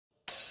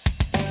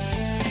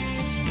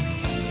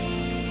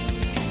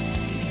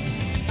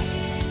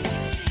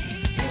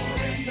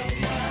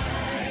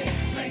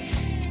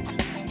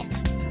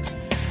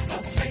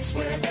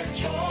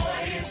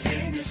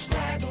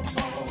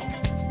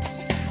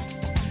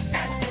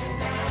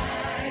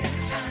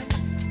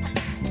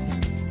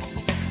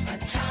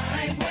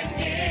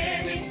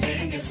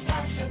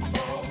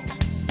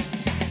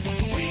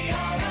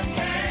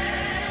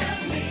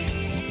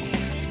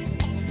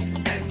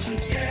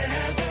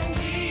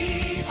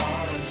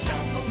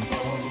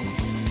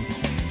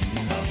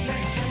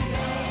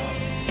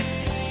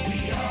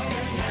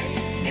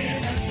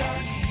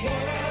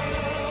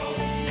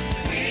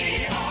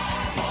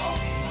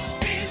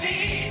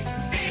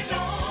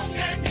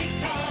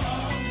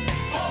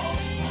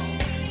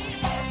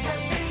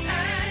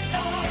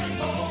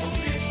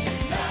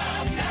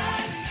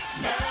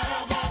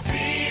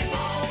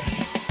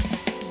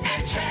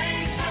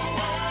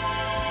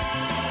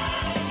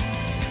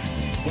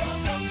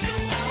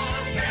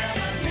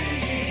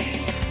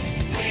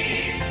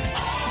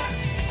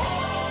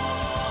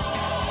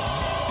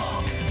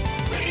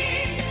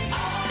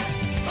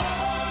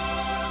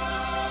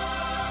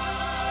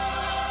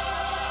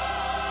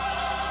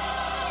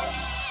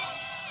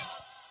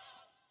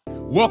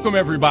Welcome,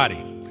 everybody.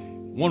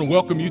 I want to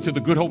welcome you to the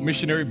Good Hope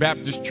Missionary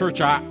Baptist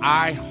Church, our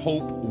I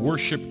Hope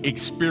worship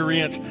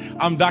experience.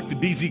 I'm Dr.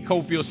 D.Z.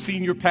 Cofield,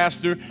 Senior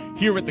Pastor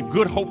here at the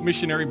Good Hope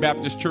Missionary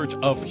Baptist Church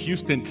of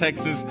Houston,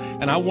 Texas.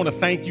 And I want to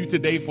thank you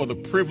today for the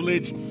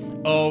privilege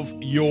of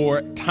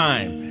your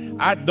time.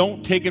 I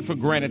don't take it for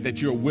granted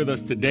that you're with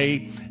us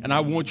today. And I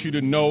want you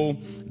to know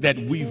that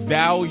we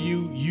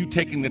value you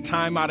taking the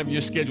time out of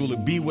your schedule to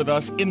be with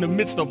us in the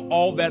midst of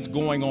all that's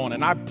going on.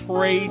 And I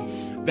pray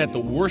that the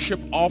worship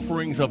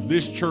offerings of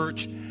this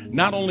church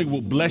not only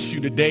will bless you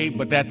today,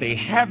 but that they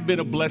have been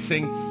a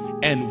blessing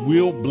and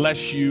will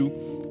bless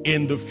you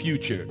in the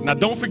future. Now,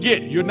 don't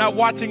forget, you're not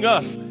watching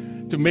us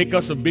to make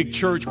us a big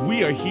church.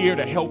 We are here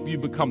to help you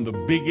become the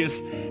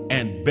biggest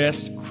and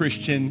best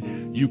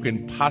Christian you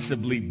can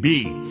possibly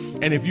be.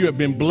 And if you have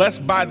been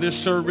blessed by this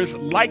service,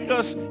 like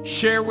us,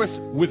 share us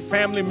with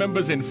family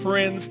members and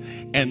friends,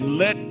 and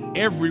let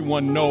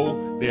everyone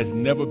know there's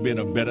never been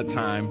a better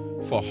time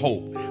for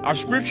hope. Our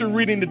scripture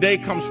reading today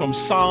comes from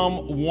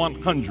Psalm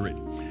 100.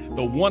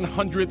 The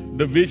 100th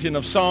division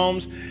of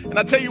Psalms. And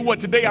I tell you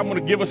what, today I'm going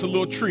to give us a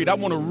little treat. I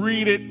want to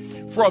read it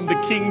from the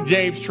King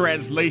James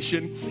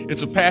translation.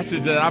 It's a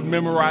passage that I've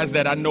memorized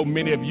that I know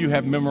many of you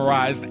have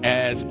memorized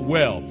as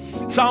well.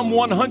 Psalm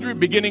 100,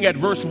 beginning at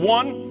verse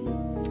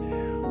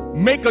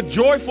 1. Make a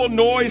joyful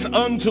noise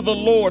unto the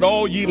Lord,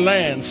 all ye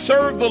lands.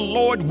 Serve the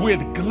Lord with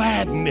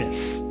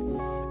gladness.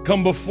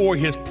 Come before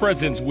his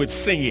presence with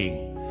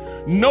singing.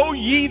 Know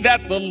ye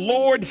that the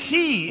Lord,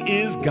 he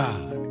is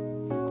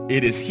God.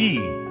 It is he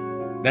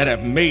that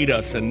have made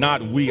us and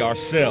not we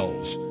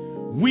ourselves.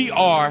 We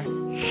are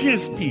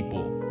his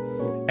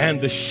people and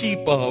the sheep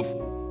of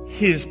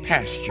his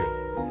pasture.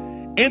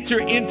 Enter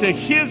into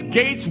his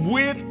gates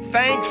with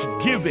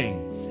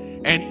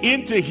thanksgiving and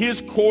into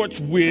his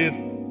courts with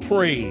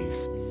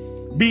praise.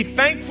 Be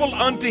thankful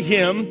unto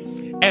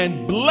him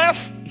and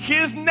bless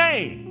his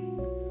name.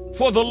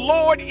 For the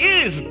Lord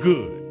is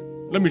good.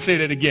 Let me say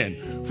that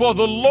again. For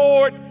the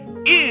Lord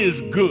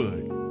is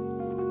good.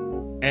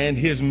 And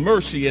his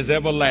mercy is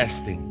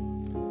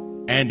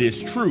everlasting, and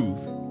his truth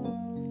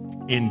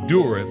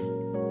endureth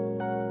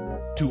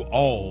to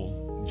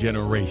all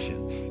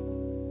generations.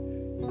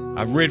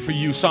 I've read for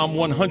you Psalm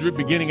 100,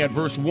 beginning at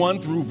verse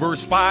 1 through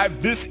verse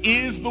 5. This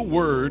is the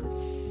word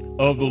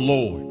of the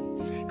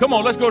Lord. Come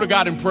on, let's go to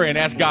God in prayer and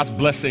ask God's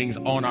blessings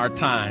on our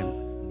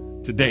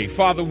time today.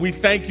 Father, we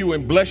thank you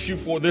and bless you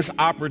for this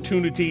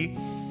opportunity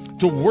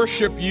to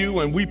worship you,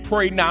 and we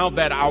pray now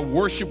that our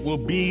worship will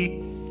be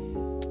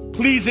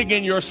pleasing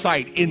in your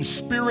sight, in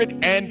spirit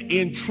and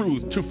in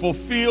truth, to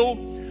fulfill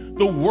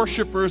the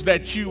worshipers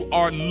that you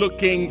are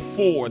looking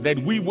for, that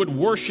we would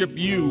worship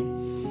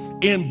you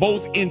in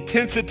both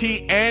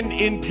intensity and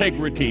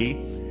integrity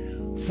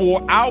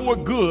for our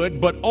good,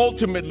 but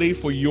ultimately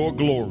for your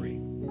glory.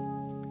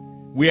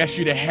 We ask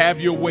you to have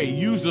your way.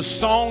 Use the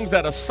songs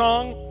that are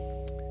sung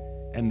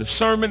and the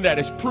sermon that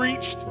is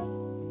preached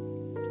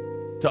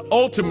to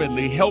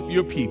ultimately help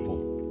your people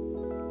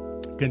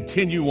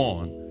continue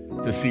on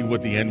to see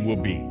what the end will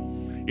be.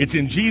 It's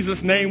in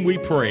Jesus' name we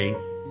pray.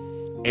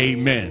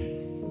 Amen.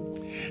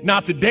 Now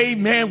today,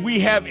 man, we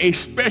have a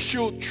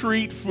special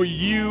treat for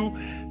you.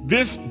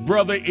 This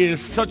brother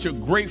is such a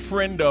great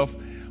friend of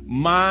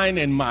mine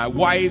and my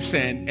wife's,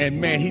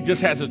 and man, he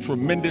just has a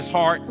tremendous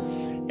heart.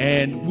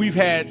 And we've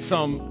had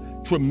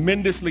some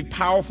tremendously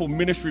powerful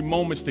ministry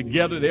moments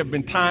together. There have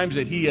been times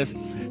that he has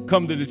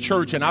come to the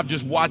church and I've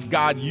just watched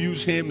God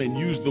use him and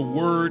use the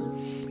word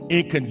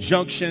in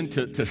conjunction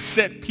to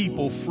set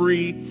people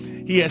free.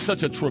 He has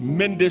such a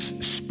tremendous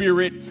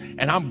spirit,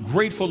 and I'm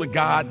grateful to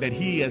God that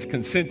he has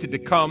consented to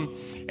come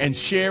and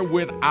share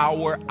with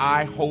our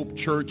I Hope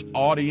Church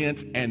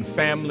audience and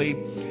family,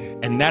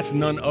 and that's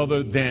none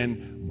other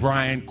than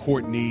Brian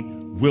Courtney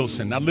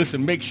Wilson. Now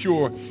listen, make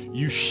sure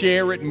you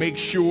share it, make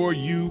sure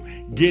you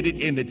get it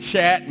in the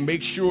chat,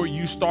 make sure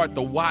you start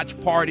the watch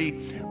party.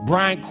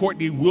 Brian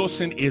Courtney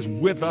Wilson is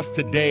with us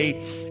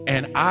today,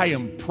 and I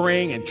am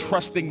praying and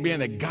trusting, man,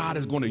 that God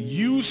is going to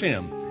use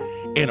him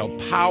in a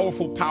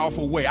powerful,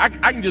 powerful way. I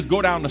can just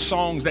go down the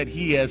songs that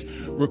he has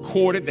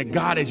recorded, that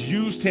God has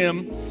used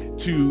him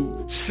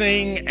to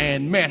sing,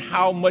 and man,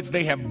 how much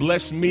they have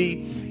blessed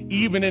me,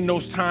 even in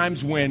those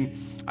times when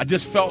I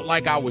just felt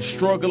like I was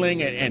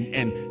struggling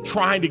and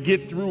trying to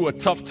get through a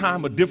tough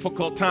time, a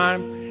difficult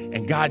time.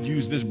 And God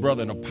used this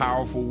brother in a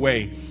powerful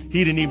way.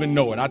 He didn't even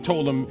know it. I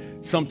told him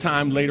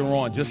sometime later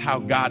on just how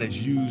God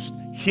has used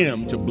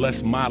him to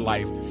bless my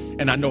life.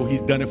 And I know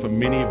he's done it for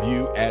many of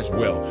you as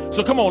well.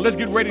 So come on, let's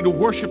get ready to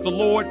worship the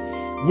Lord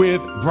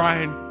with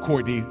Brian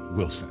Courtney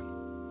Wilson.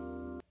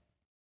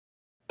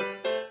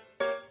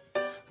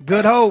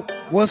 Good Hope,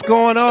 what's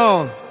going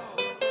on?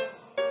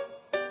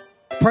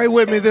 Pray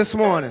with me this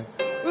morning.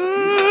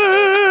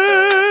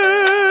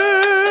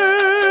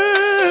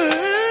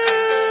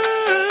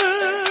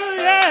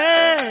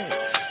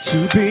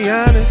 To be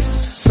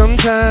honest,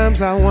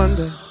 sometimes I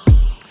wonder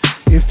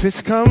if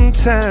it's come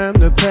time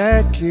to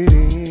pack it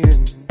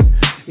in.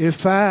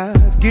 If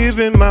I've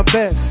given my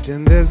best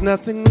and there's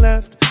nothing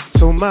left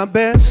So my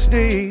best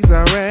days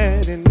are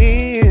at an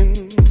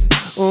end.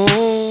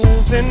 Oh,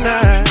 then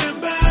I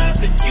remember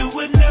that you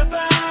would never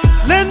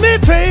let me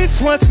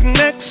face what's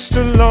next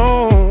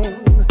alone.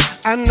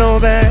 I know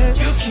that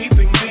you're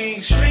keeping me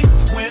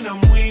strength when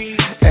I'm weak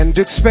and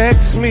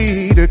expects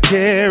me to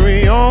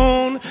carry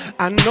on.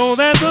 I know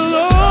that the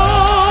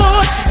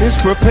Lord is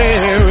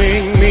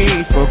preparing me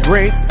for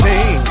great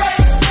things.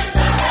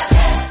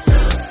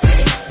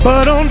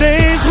 But on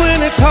days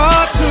when it's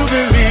hard to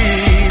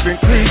believe,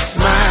 increase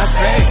my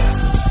faith.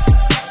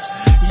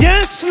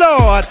 Yes,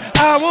 Lord,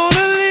 I want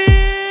to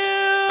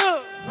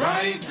live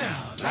right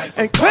now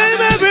and claim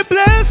every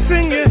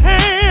blessing you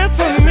have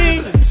for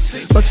me.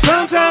 But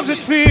sometimes it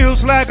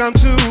feels like I'm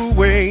too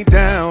way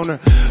down,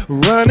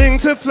 running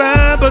to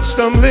fly but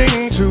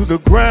stumbling to the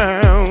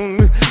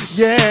ground.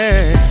 Yeah.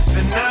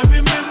 And I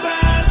remember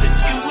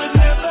that you would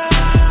never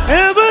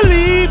ever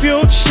leave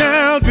your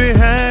child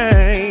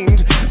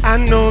behind. I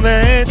know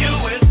that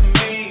you're with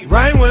me,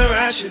 right where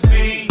I should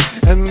be,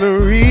 and the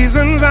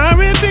reasons are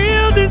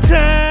revealed in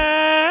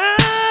time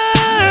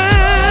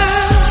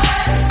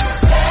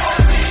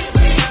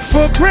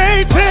for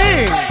great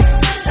things.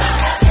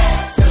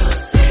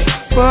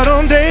 But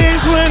on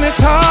days when it's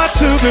hard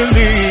to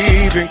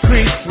believe,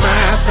 increase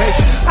my faith.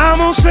 I'm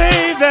gonna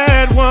say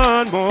that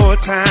one more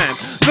time.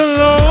 The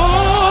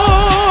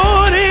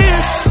Lord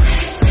is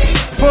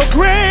for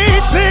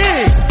great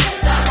things.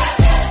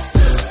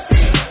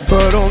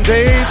 But on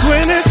days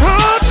when it's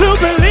hard to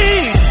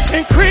believe,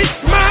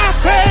 increase my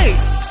faith.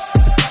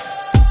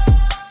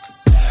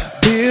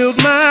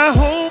 Build my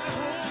hope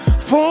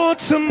for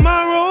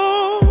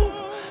tomorrow.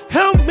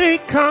 Help me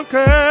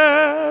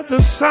conquer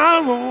the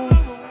sorrow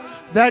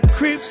that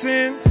creeps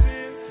in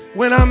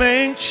when I'm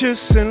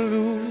anxious and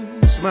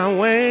lose my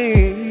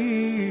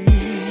way.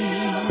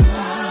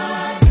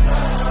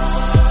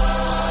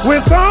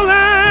 With all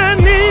I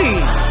need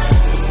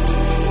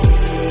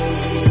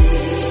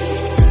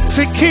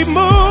to keep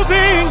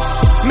moving,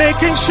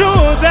 making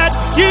sure that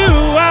you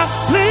are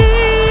pleased.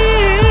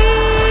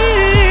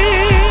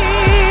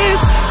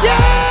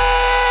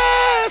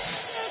 Yes!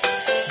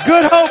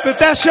 Good Hope, if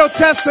that's your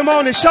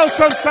testimony, show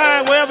some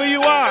sign wherever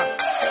you are.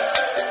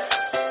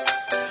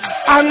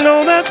 I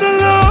know that the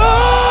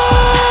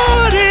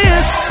Lord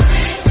is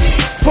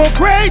for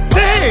great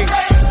things.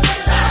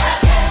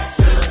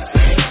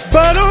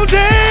 But on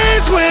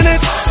days when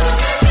it's,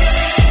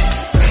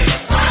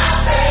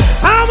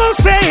 I'm gonna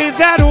say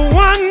that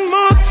one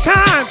more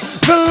time.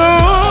 The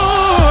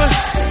Lord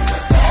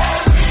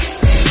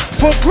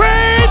for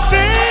great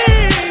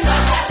things.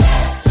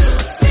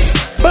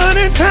 But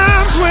in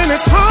times when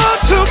it's hard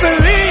to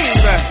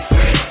believe,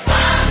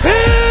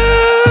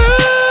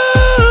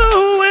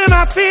 when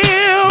I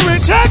feel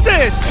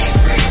rejected,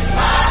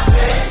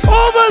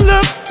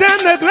 overlooked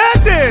and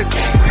neglected,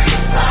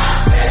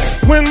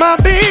 when my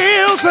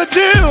bills are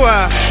due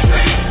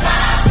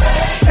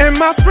and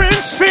my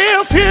friends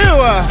feel few,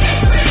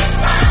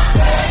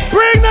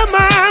 bring to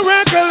my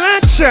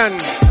recollection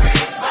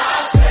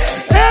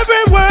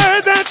every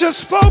word that you've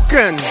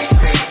spoken,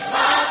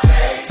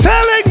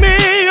 telling me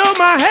you're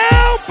my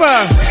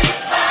helper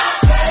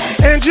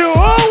and you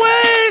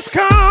always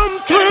come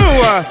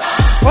through,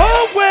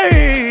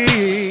 always.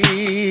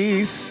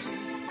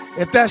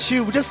 If that's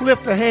you, just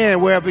lift a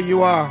hand wherever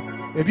you are.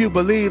 If you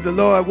believe the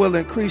Lord will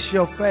increase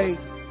your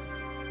faith,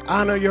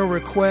 honor your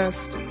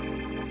request,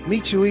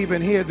 meet you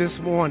even here this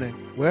morning,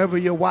 wherever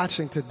you're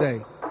watching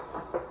today,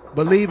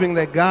 believing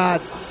that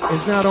God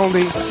is not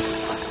only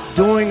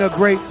doing a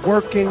great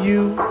work in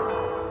you,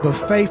 but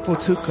faithful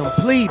to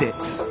complete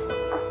it.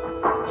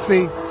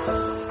 See,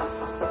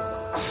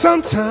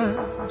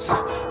 sometimes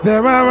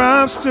there are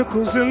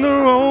obstacles in the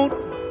road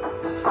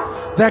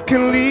that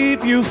can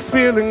leave you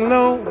feeling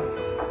low,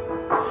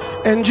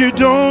 and you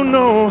don't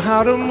know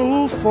how to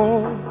move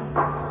forward.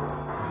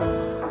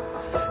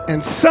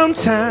 And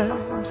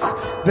sometimes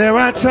there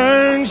are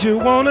turns you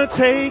want to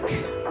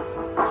take,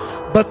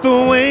 but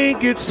the way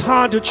gets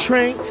hard to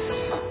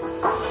trace.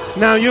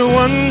 Now you're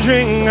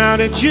wondering, how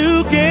did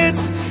you get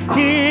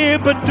here?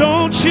 But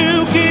don't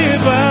you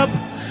give up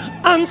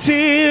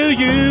until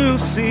you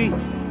see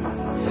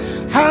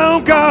how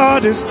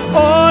God is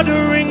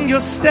ordering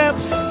your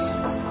steps,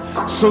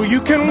 so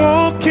you can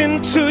walk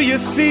into your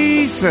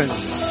season.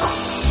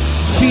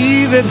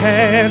 He that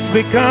has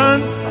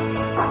begun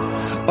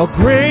a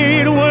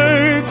great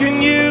work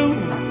in you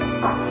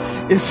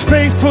is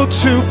faithful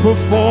to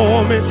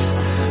perform it.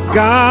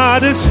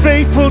 God is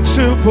faithful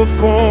to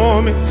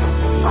perform it.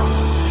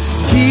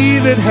 He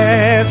that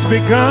has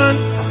begun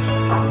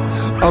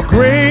a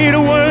great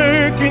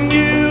work in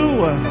you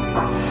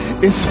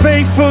is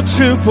faithful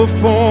to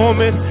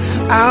perform it.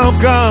 Our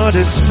God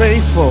is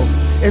faithful.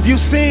 If you've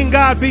seen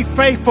God be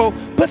faithful,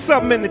 put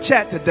something in the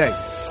chat today.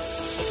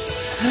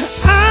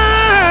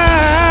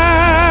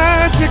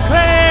 I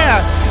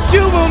declare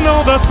you will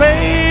know the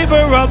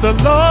favor of the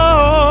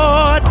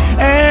Lord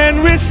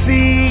and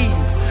receive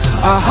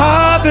a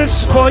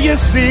harvest for your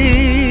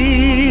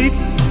seed.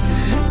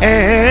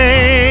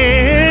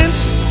 And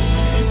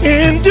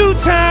in due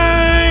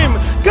time,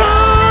 God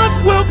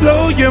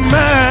blow your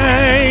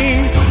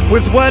mind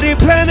with what he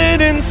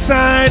planted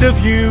inside of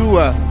you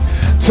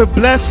to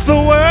bless the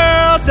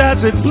world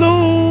as it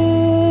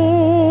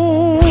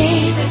blooms.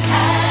 He that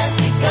has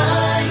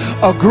begun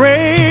A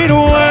great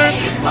work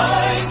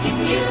in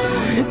you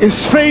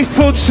is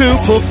faithful to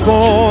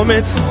perform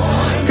it.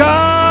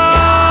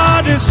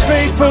 God is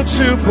faithful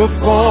to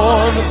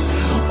perform.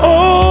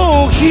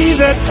 Oh, he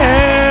that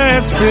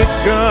has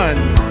begun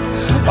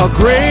a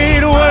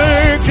great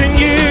work in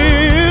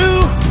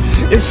you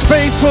is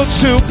faithful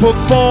to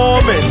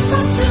perform it.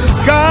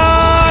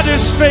 God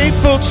is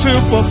faithful to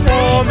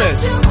perform it.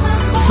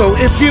 So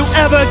if you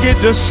ever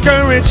get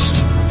discouraged,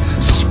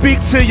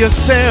 speak to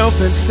yourself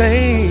and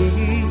say,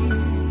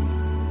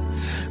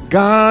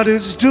 God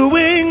is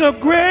doing a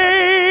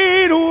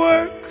great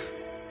work.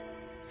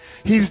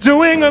 He's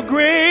doing a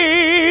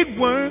great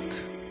work.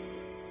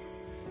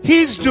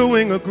 He's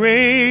doing a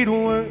great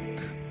work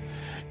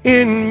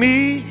in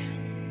me.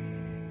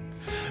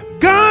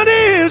 God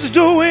is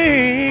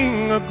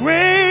doing a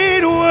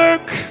great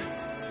work.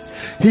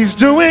 He's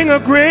doing a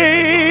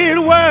great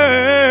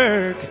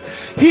work.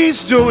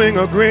 He's doing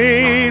a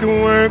great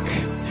work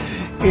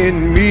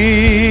in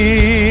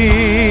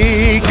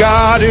me.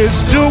 God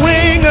is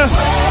doing a...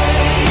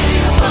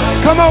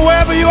 Come on,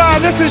 wherever you are,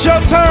 this is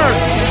your turn.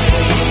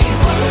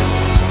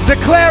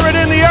 Declare it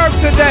in the earth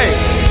today.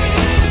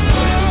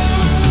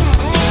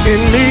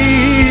 In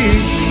me,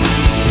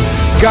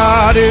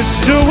 God is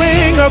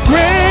doing a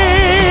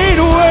great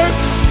work.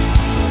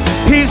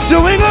 He's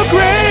doing a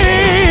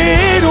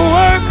great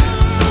work.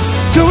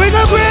 Doing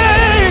a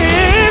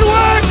great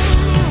work.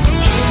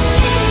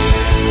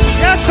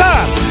 Yes,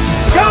 sir.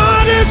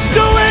 God is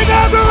doing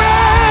a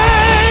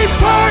great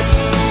work.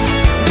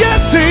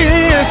 Yes,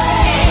 he is.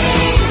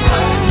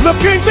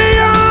 Looking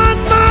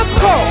beyond my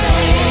faults,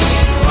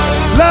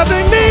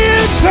 loving me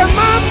into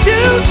my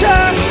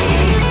future.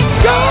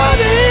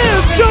 God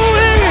is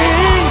doing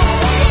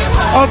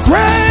a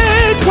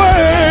great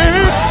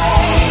work.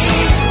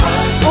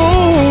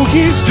 Oh,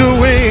 he's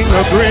doing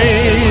a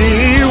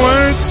great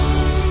work.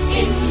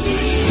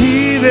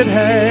 He that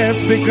has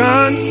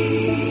begun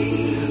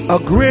a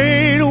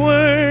great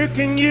work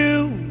in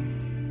you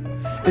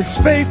is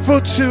faithful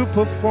to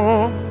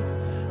perform.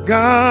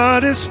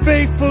 God is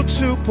faithful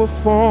to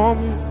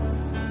perform.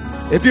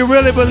 If you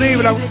really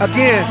believe it,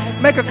 again,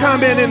 make a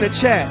comment in the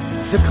chat.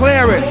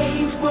 Declare it.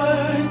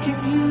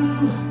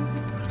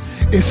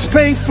 It's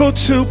faithful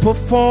to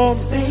perform.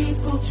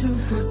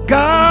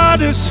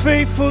 God is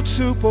faithful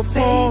to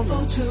perform.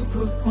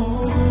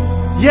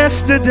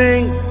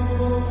 Yesterday,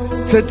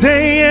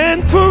 today,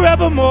 and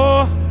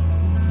forevermore.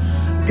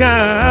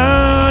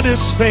 God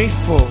is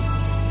faithful.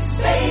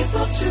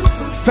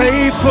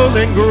 Faithful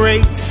and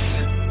great.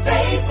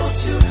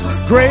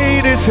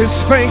 Great is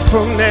his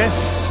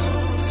faithfulness.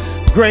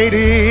 Great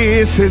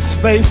is his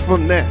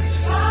faithfulness.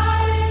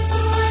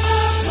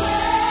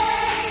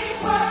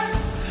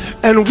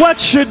 And what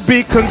should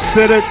be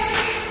considered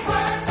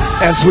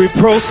as we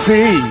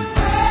proceed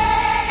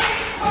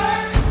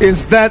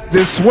is that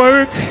this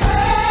work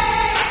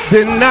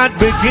did not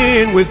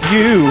begin with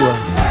you.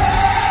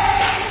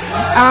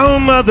 Our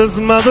mothers'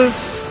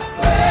 mothers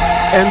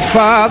and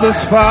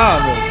fathers'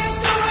 fathers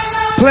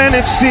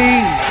planted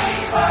seeds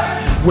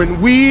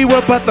when we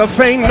were but the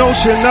faint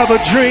notion of a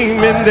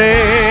dream in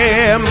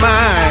their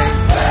mind.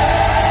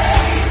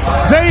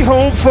 They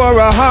hope for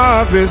a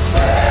harvest,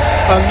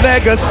 a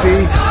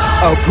legacy,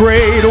 a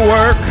great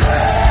work.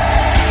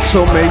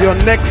 So may your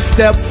next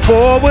step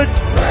forward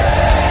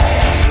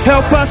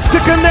help us to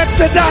connect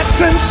the dots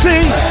and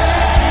see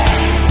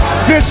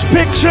this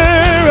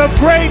picture of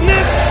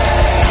greatness.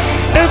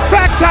 In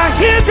fact, I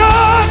hear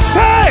God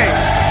say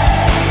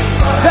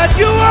that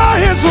you are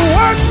his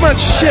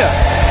workmanship,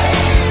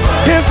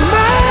 his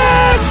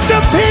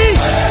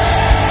masterpiece,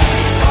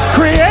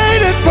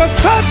 created for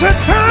such a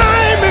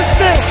time as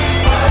this,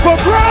 for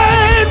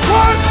great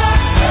work,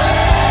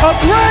 a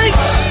great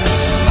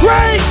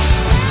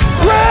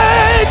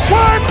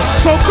work.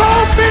 So go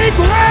be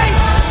great.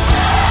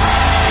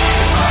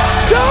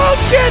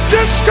 Don't get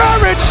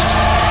discouraged.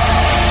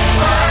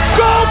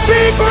 Go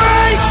be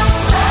great.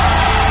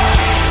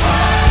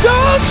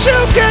 Don't you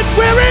get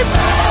weary.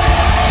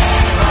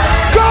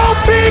 Go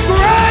be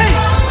great.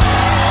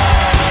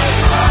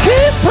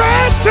 Keep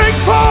pressing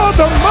for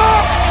the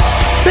mark,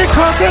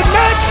 because it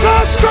makes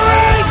us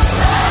great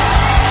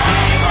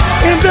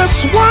in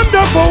this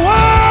wonderful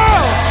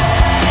world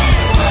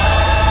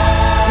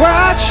where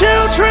our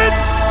children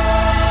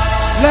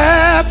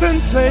laugh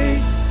and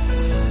play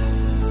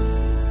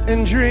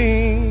and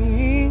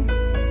dream.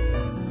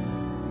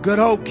 Good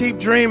Hope, keep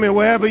dreaming.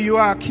 Wherever you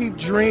are, keep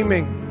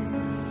dreaming.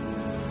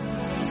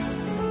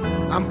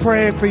 I'm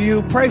praying for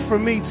you. Pray for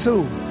me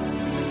too.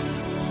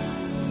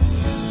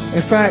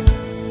 In fact,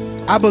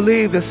 I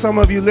believe that some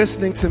of you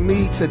listening to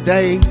me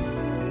today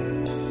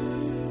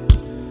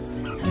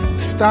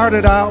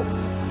started out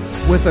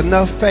with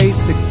enough faith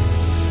to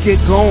get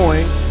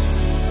going,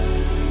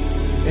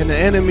 and the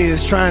enemy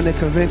is trying to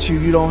convince you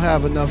you don't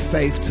have enough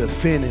faith to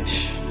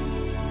finish,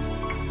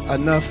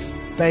 enough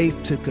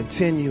faith to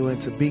continue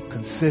and to be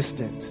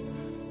consistent.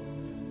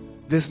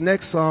 This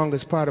next song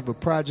is part of a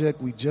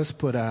project we just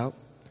put out.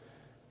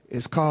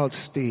 It's called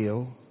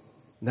Still.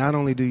 Not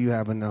only do you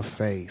have enough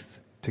faith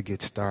to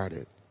get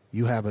started,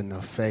 you have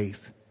enough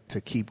faith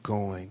to keep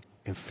going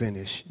and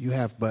finish. You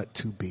have but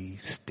to be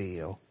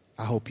still.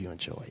 I hope you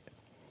enjoy it.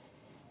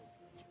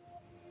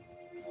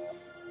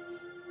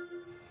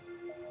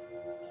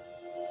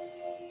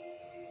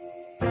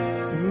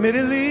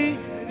 Admittedly,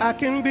 I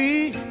can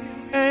be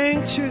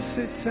anxious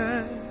at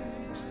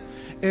times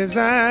as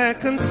I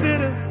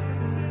consider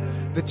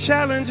the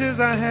challenges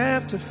I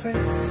have to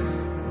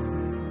face.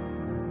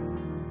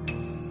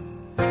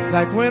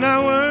 Like when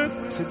I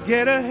work to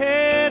get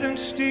ahead and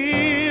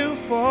still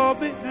fall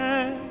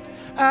behind,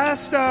 I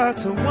start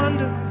to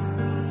wonder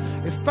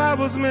if I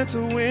was meant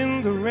to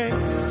win the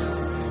race.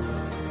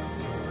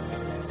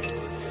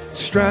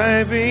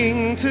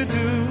 Striving to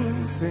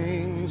do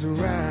things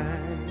right,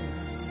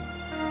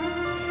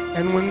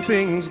 and when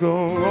things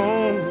go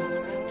wrong,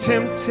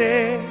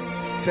 tempted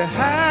to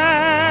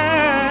hide.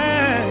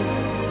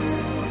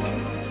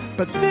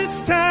 But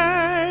this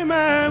time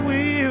I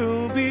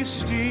will be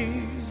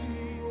still.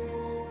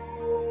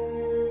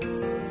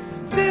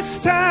 This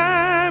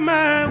time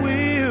I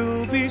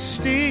will be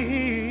still.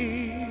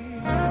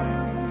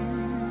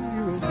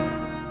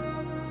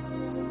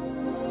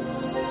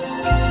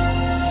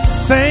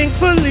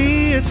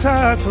 Thankfully, it's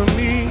hard for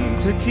me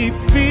to keep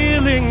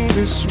feeling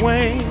this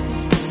way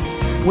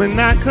when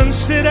I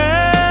consider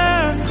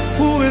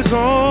who is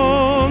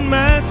on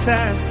my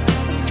side,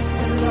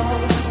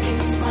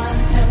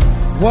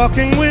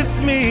 walking with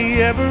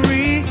me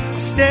every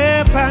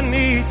step I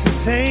need to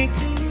take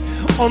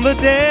on the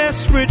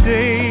desperate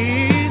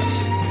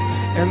days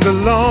and the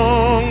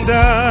long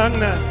dark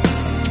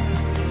nights.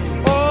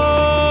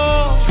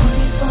 Oh,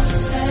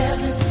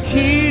 24/7,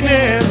 He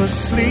never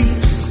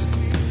sleeps.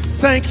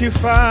 Thank you,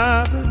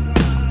 Father.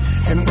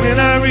 And when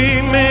I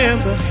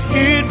remember,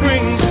 it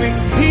brings me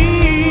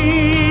peace.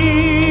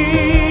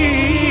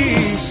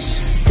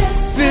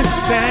 This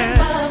time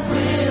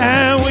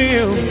I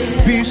will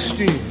be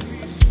still.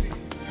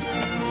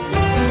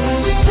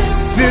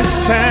 This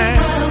time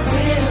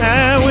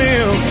I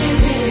will.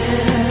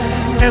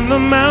 And the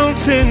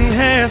mountain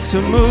has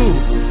to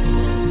move.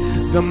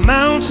 The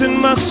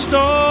mountain must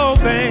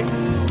obey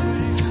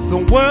the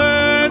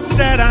words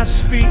that I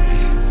speak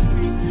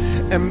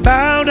and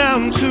bow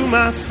down to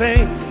my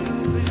faith,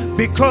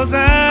 because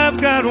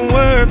I've got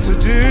work to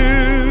do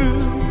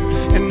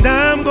and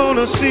I'm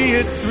gonna see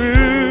it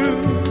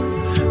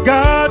through.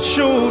 God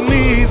showed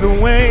me the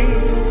way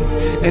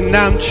and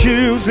I'm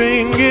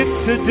choosing it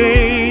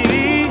today.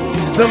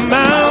 The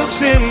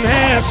mountain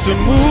has to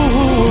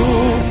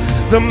move.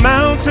 The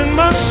mountain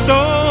must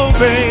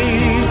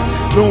obey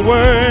the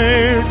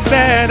words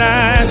that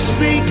I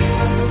speak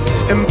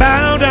and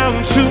bow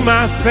down to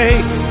my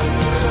faith,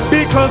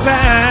 because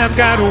I've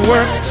got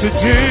work to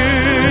do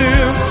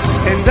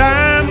and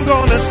I'm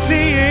gonna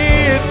see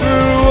it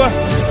through.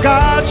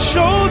 God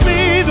showed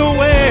me the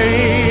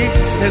way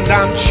and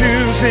I'm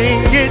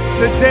choosing it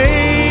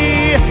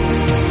today.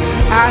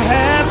 I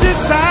have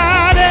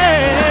decided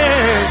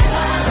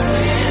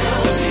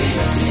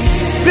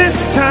this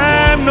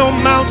time no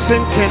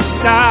mountain can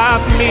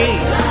stop me.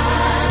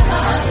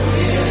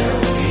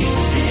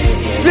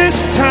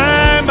 This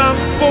time I'm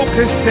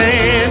focused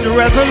and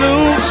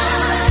resolute.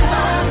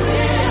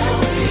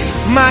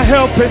 My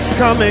help is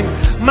coming.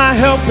 My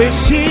help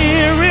is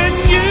here in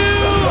you.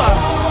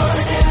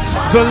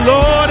 The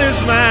Lord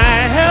is my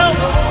help.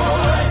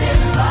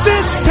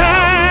 This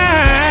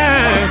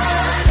time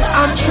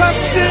I'm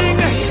trusting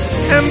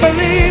and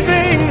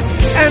believing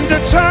and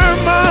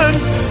determined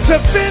to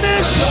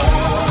finish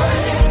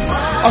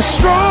a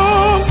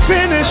strong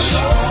finish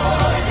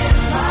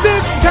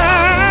this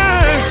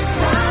time.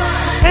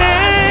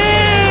 And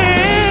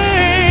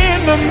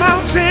the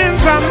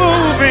mountains are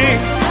moving.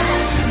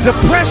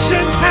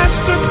 Depression has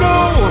to go.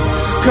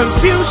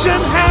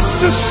 Confusion has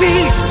to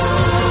cease.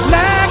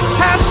 Lack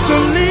has to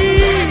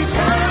leave.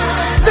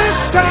 This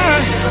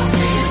time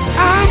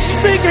I'm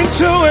speaking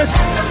to it.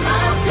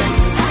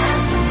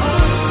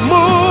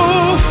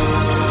 Move,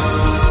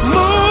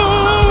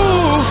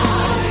 move,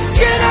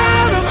 get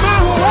out of my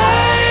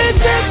way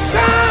this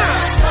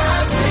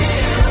time.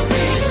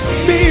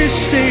 Be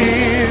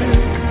still,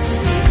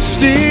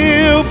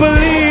 still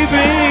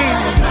believing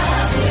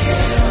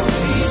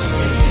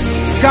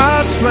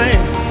God's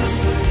plan.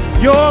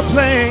 Your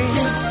plan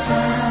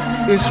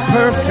is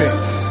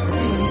perfect.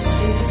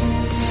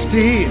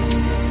 Still.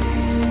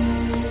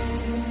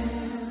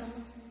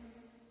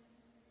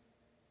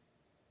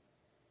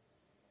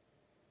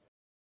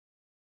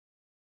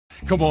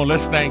 Come on,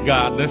 let's thank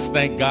God. Let's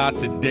thank God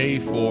today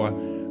for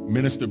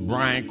Minister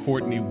Brian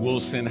Courtney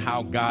Wilson,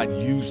 how God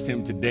used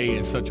him today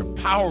in such a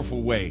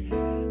powerful way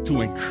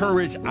to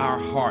encourage our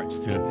hearts,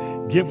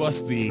 to give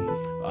us the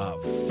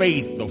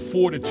faith, the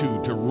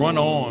fortitude to run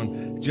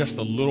on just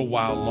a little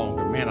while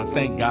longer. Man, I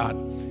thank God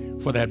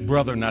for that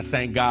brother, and I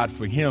thank God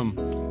for him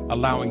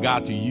allowing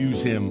God to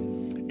use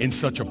him in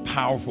such a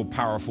powerful,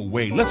 powerful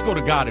way. Let's go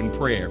to God in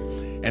prayer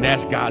and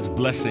ask God's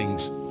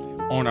blessings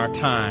on our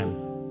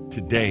time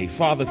today.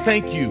 Father,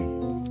 thank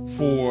you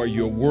for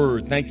your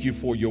word. Thank you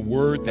for your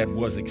word that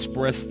was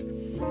expressed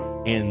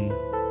in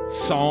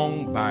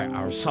song by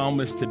our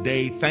psalmist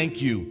today. Thank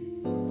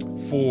you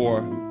for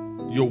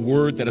your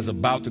word that is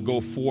about to go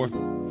forth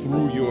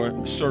through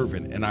your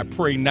servant. And I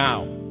pray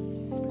now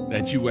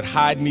that you would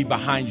hide me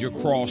behind your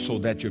cross so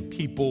that your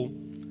people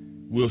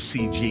will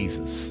see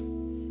Jesus.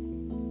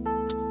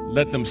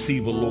 Let them see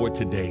the Lord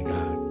today,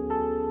 God.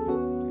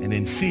 And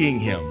in seeing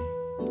him,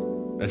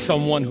 that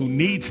someone who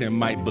needs him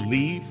might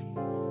believe,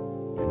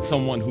 and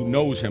someone who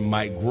knows him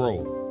might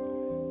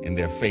grow in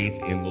their faith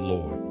in the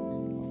Lord.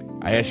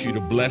 I ask you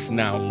to bless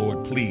now,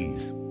 Lord,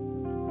 please,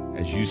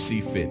 as you see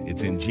fit.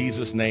 It's in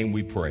Jesus' name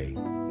we pray.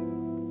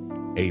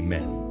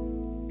 Amen.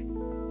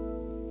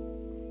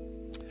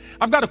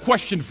 I've got a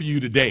question for you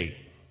today.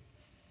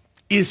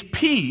 Is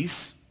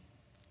peace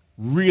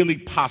really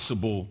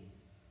possible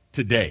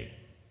today?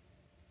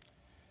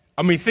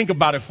 I mean, think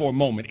about it for a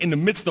moment. In the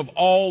midst of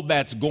all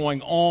that's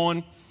going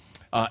on,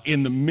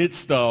 in the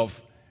midst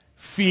of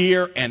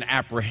fear and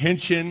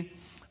apprehension,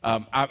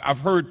 I've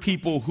heard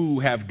people who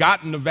have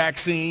gotten the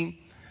vaccine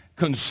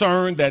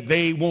concerned that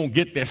they won't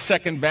get their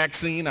second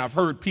vaccine. I've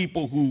heard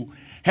people who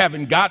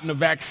haven't gotten the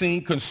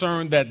vaccine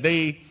concerned that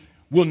they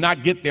will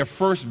not get their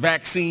first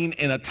vaccine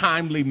in a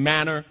timely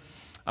manner.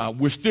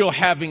 We're still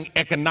having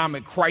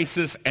economic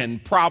crisis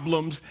and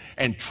problems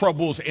and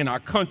troubles in our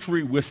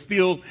country. We're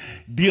still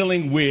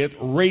dealing with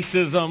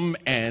racism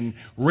and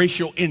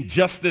racial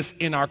injustice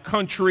in our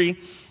country.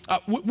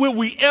 Will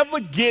we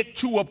ever get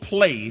to a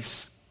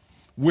place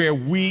where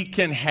we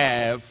can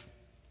have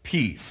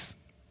peace?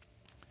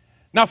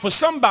 Now, for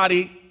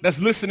somebody that's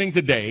listening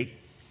today,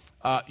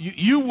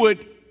 you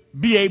would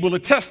be able to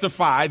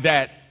testify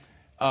that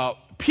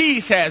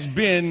peace has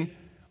been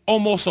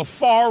almost a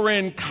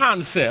foreign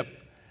concept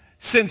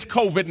since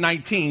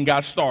COVID-19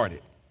 got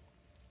started.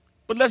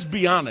 But let's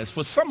be honest,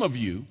 for some of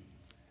you,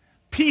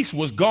 peace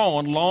was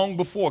gone long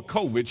before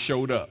COVID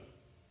showed up.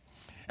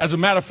 As a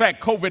matter of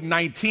fact,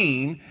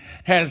 COVID-19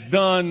 has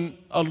done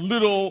a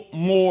little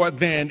more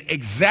than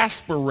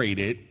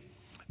exasperated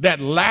that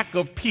lack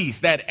of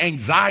peace, that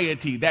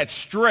anxiety, that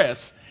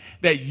stress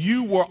that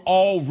you were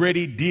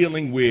already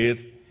dealing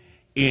with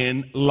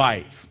in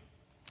life.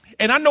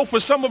 And I know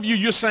for some of you,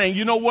 you're saying,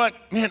 you know what,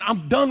 man,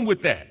 I'm done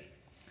with that.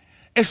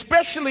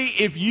 Especially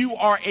if you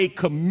are a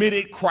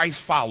committed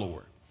Christ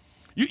follower.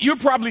 You're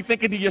probably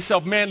thinking to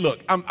yourself, man,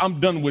 look, I'm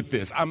done with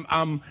this.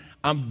 I'm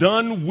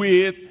done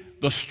with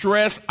the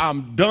stress.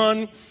 I'm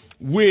done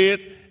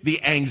with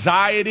the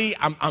anxiety.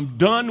 I'm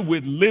done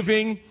with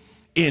living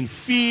in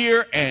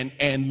fear and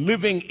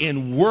living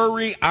in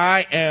worry.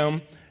 I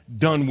am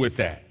done with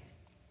that.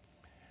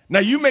 Now,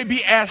 you may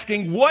be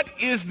asking, what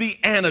is the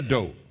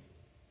antidote?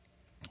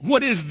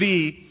 What is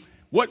the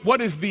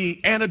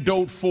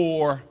antidote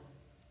for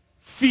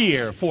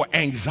fear, for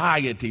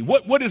anxiety?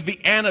 What is the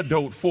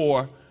antidote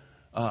for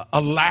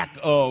a lack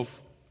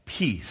of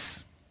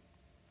peace?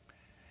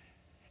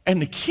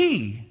 And the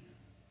key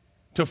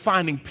to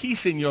finding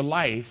peace in your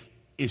life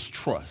is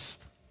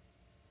trust.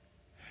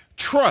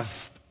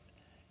 Trust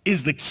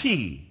is the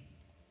key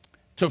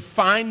to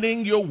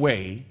finding your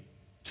way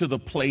to the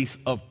place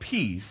of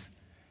peace,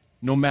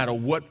 no matter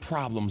what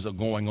problems are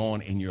going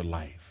on in your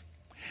life.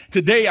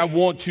 Today, I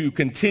want to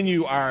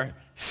continue our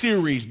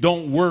series,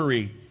 Don't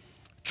Worry,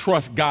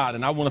 Trust God.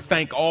 And I want to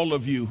thank all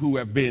of you who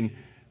have been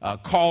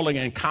calling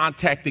and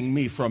contacting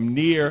me from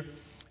near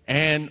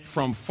and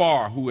from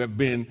far, who have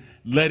been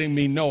letting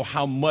me know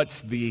how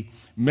much the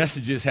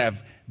messages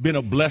have been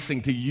a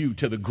blessing to you,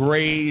 to the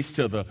Grays,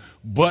 to the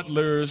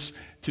Butlers,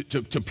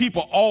 to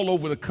people all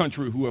over the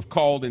country who have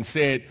called and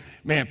said,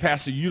 man,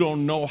 Pastor, you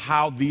don't know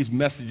how these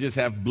messages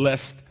have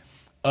blessed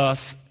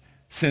us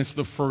since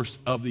the first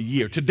of the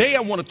year. Today, I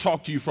want to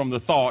talk to you from the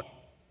thought,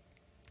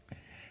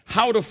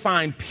 how to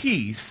find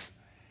peace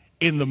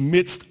in the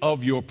midst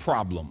of your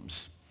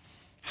problems.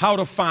 How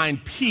to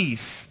find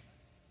peace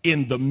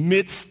in the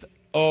midst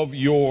of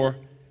your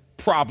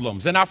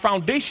problems. And our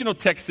foundational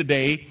text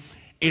today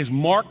is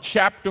Mark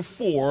chapter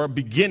 4,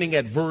 beginning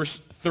at verse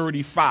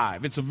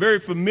 35. It's a very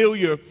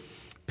familiar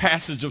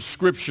passage of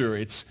Scripture.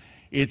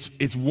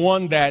 It's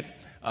one that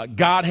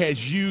God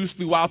has used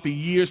throughout the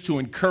years to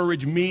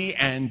encourage me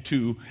and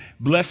to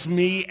bless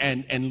me,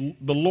 and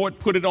the Lord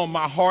put it on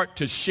my heart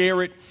to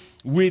share it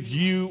with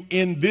you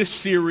in this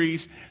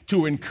series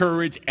to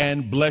encourage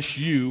and bless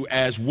you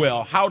as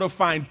well. How to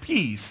find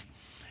peace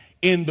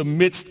in the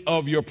midst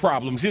of your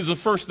problems. Here's the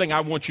first thing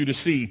I want you to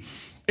see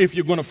if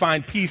you're going to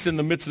find peace in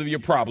the midst of your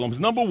problems.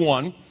 Number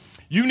one,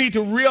 you need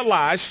to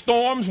realize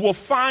storms will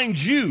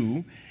find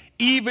you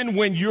even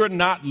when you're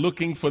not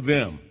looking for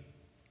them.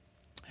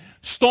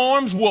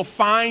 Storms will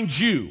find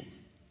you.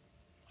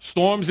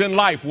 Storms in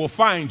life will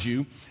find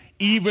you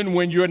even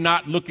when you're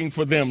not looking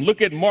for them.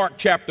 Look at Mark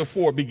chapter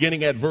 4,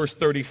 beginning at verse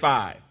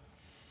 35.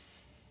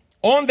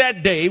 On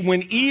that day,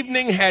 when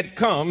evening had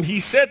come, he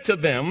said to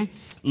them,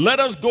 let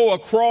us go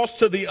across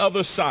to the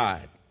other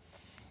side.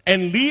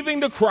 And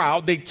leaving the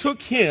crowd, they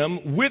took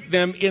him with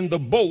them in the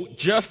boat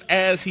just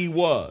as he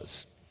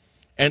was.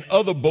 And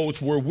other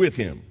boats were with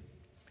him.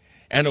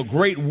 And a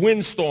great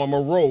windstorm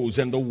arose,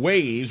 and the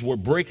waves were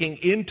breaking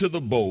into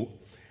the boat,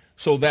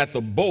 so that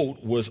the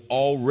boat was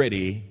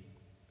already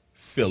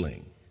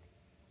filling.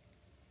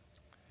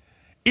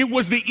 It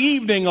was the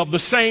evening of the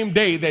same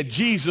day that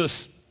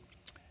Jesus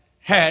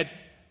had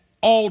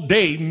all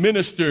day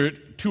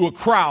ministered to a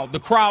crowd. The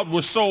crowd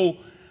was so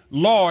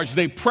large,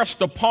 they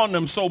pressed upon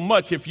them so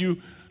much. If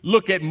you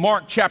look at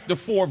Mark chapter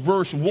 4,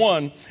 verse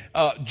 1,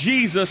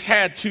 Jesus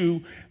had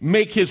to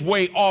make his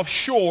way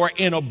offshore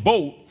in a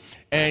boat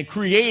and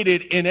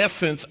created, in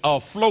essence, a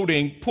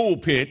floating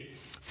pulpit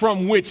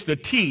from which to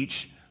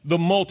teach the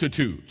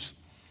multitudes.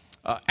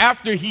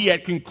 After he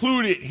had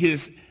concluded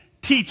his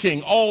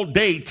teaching, all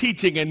day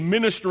teaching and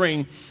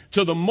ministering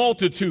to the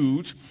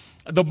multitudes,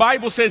 the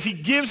Bible says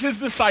he gives his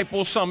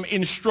disciples some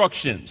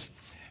instructions.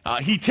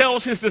 He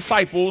tells his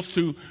disciples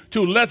to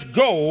let's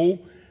go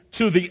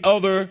to the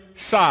other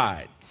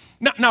side.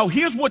 Now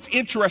here's what's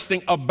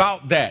interesting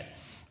about that.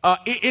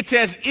 It's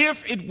as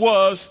if it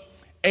was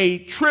a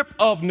trip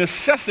of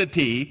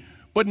necessity,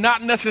 but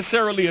not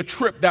necessarily a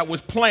trip that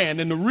was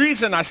planned. And the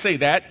reason I say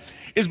that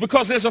is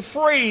because there's a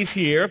phrase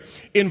here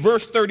in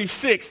verse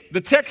 36. The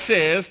text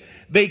says,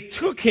 they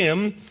took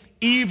him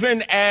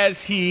even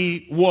as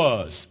he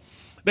was.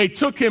 They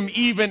took him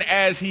even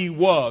as he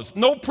was.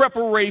 No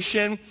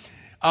preparation.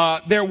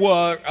 There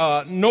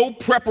were no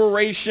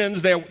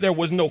preparations. There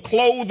was no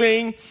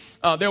clothing.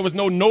 There was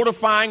no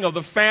notifying of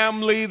the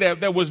family.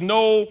 There was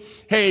no,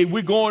 hey,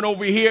 we're going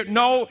over here.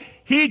 No,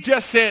 he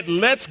just said,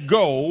 let's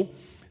go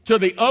to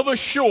the other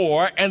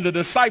shore, and the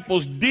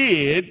disciples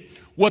did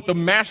what the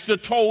master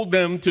told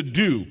them to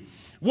do.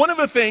 One of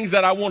the things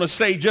that I want to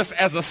say just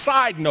as a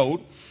side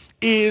note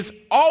is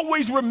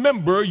always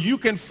remember you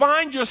can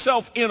find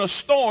yourself in a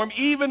storm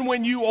even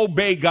when you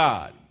obey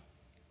God.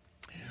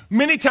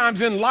 Many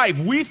times in life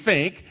we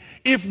think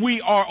if we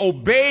are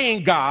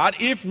obeying God,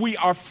 if we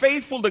are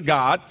faithful to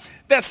God,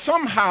 that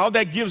somehow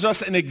that gives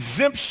us an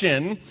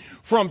exemption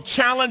from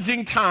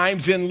challenging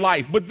times in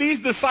life. But these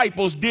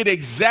disciples did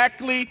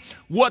exactly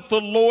what the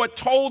Lord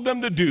told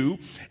them to do,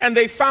 and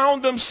they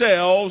found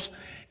themselves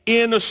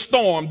in a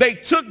storm. They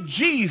took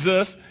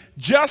Jesus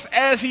just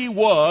as he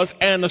was,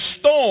 and a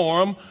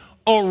storm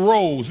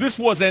arose. This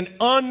was an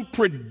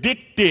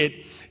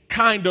unpredicted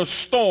kind of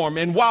storm.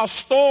 And while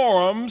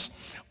storms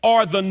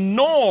are the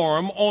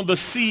norm on the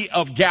Sea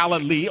of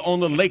Galilee, on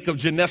the Lake of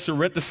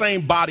Gennesaret, the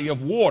same body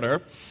of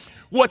water,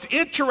 what's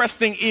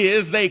interesting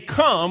is they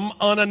come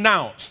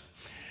unannounced.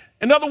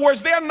 In other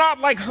words, they're not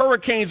like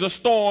hurricanes or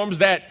storms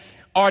that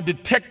are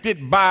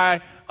detected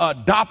by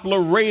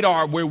Doppler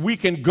radar, where we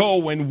can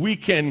go and we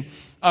can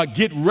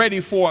get ready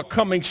for a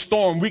coming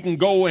storm. We can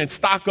go and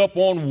stock up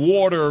on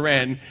water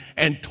and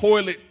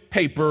toilet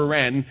paper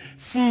and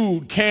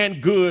food,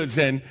 canned goods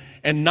and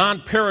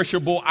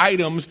non-perishable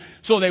items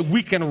so that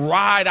we can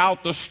ride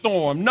out the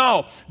storm.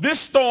 No, this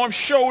storm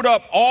showed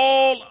up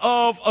all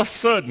of a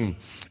sudden.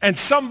 And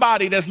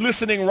somebody that's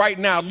listening right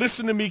now,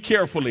 listen to me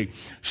carefully.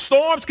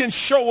 Storms can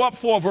show up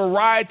for a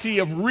variety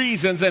of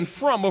reasons and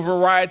from a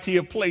variety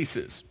of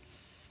places.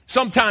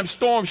 Sometimes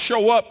storms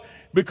show up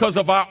because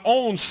of our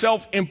own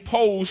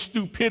self-imposed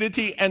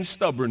stupidity and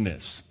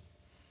stubbornness.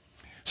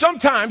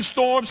 Sometimes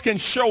storms can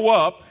show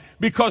up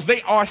because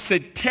they are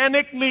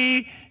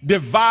satanically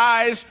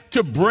devised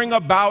to bring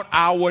about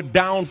our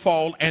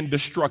downfall and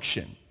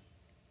destruction.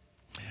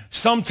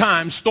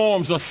 Sometimes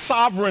storms are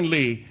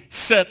sovereignly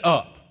set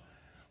up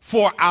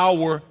for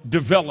our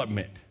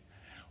development.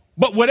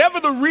 But whatever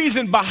the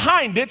reason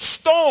behind it,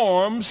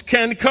 storms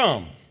can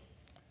come.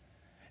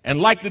 And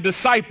like the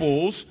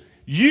disciples,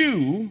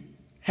 you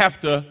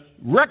have to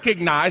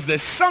recognize that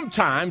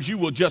sometimes you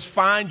will just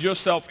find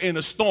yourself in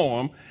a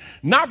storm,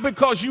 not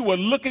because you were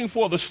looking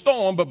for the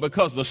storm, but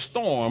because the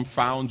storm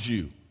found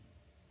you.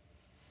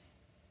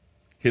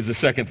 Here's the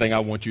second thing I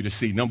want you to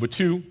see. Number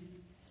 2,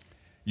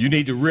 you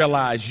need to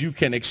realize you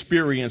can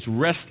experience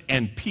rest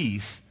and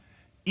peace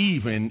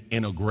even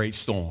in a great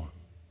storm.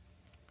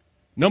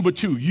 Number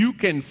 2, you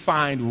can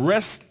find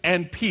rest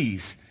and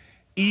peace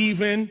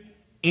even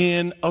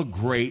in a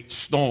great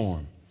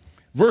storm.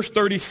 Verse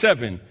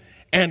 37,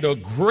 and a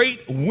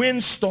great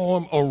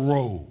windstorm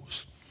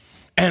arose,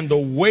 and the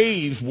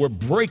waves were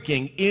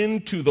breaking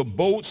into the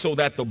boat so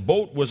that the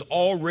boat was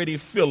already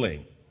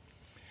filling.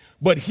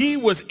 But he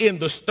was in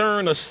the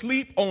stern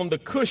asleep on the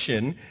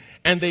cushion,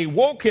 and they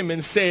woke him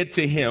and said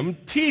to him,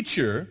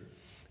 Teacher,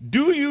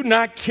 do you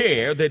not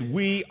care that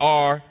we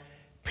are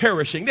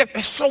perishing?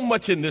 There's so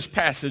much in this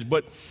passage,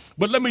 but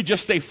let me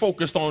just stay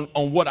focused on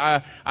what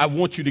I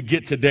want you to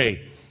get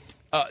today.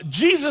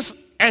 Jesus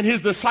and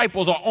his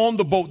disciples are on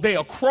the boat. They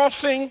are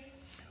crossing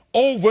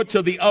over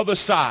to the other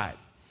side.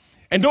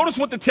 And notice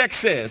what the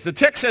text says. The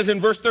text says in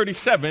verse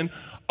 37,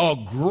 a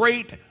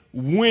great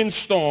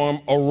windstorm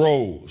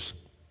arose.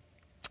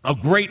 A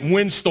great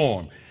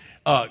windstorm.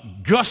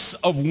 Gusts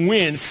of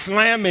wind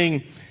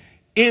slamming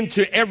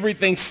into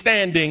everything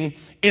standing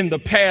in the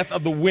path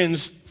of the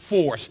wind's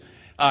force.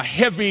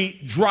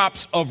 heavy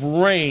drops of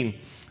rain.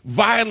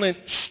 Violent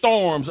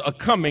storms are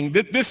coming.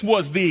 This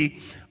was the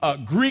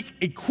Greek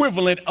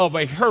equivalent of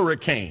a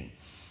hurricane.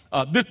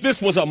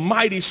 This was a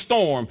mighty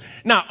storm.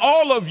 Now,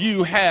 all of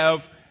you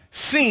have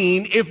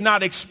seen, if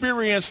not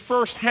experienced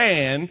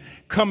firsthand,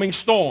 coming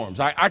storms.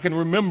 I can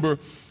remember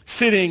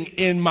sitting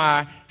in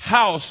my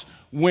house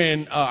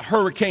when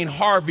Hurricane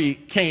Harvey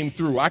came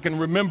through. I can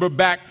remember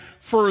back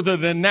further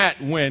than that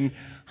when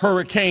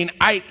Hurricane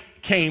Ike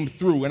came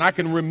through. And I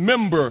can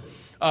remember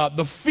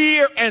the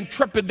fear and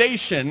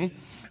trepidation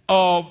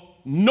of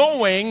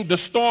knowing the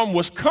storm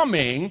was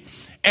coming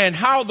and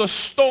how the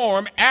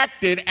storm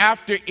acted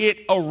after it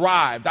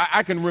arrived.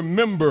 I can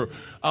remember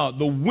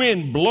the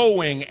wind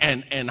blowing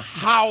and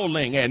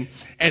howling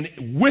and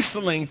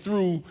whistling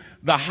through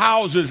the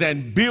houses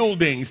and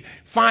buildings,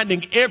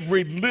 finding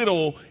every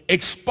little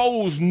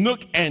exposed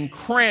nook and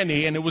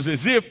cranny. And it was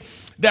as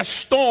if that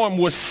storm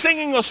was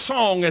singing a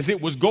song as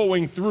it was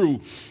going through.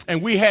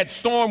 And we had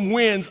storm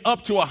winds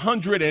up to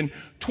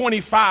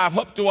 125,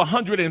 up to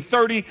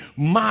 130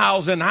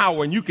 miles an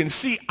hour. And you can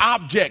see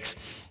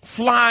objects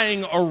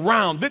flying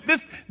around.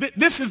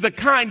 This is the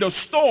kind of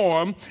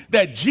storm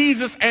that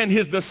Jesus and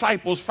his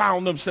disciples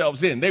found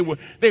themselves in. They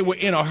were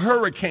in a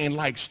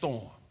hurricane-like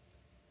storm.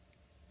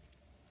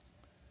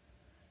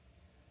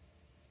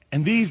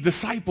 And these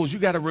disciples, you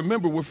got to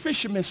remember, were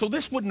fishermen, so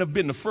this wouldn't have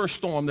been the first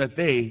storm that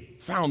they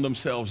found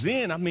themselves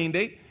in. I mean,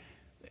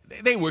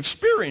 they were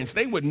experienced.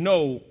 They would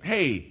know,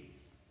 hey,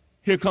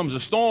 here comes a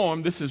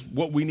storm. This is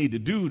what we need to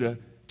do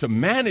to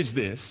manage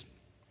this.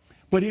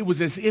 But it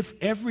was as if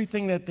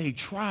everything that they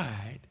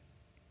tried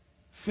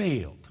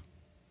failed.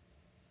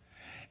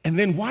 And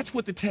then watch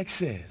what the text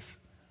says.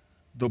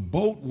 The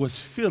boat was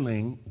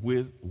filling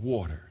with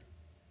water.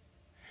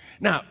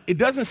 Now, it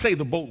doesn't say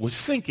the boat was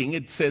sinking.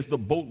 It says the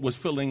boat was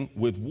filling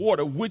with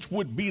water, which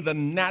would be the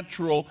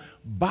natural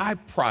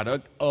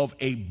byproduct of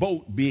a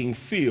boat being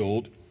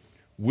filled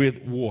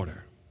with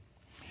water.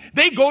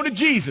 They go to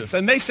Jesus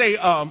and they say,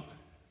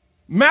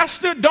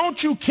 Master,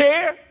 don't you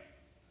care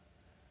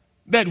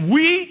that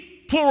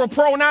we, plural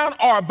pronoun,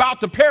 are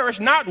about to perish?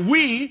 Not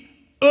we,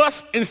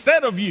 us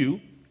instead of you.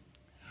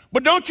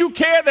 But don't you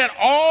care that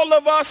all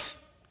of us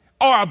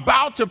are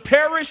about to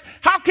perish?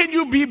 How can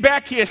you be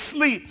back here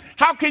asleep?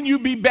 How can you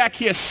be back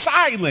here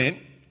silent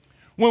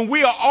when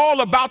we are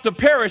all about to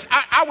perish?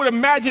 I would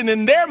imagine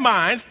in their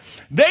minds,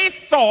 they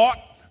thought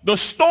the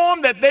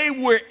storm that they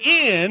were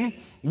in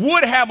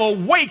would have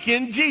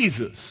awakened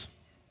Jesus.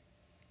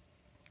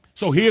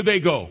 So here they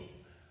go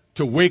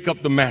to wake up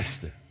the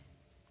master.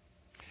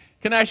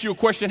 Can I ask you a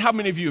question? How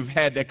many of you have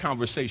had that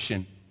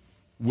conversation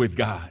with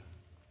God?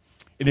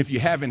 And if you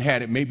haven't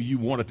had it, maybe you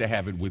wanted to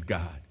have it with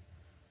God.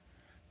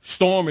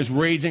 Storm is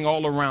raging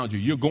all around you.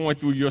 You're going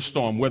through your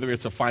storm, whether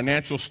it's a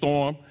financial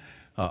storm,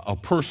 a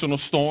personal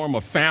storm,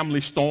 a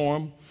family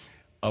storm,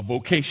 a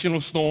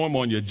vocational storm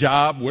on your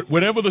job,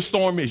 whatever the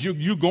storm is,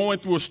 you're going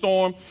through a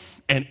storm,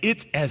 and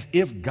it's as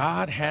if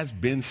God has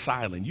been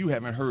silent. You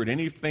haven't heard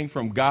anything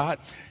from God.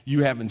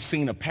 You haven't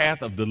seen a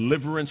path of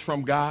deliverance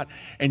from God,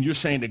 and you're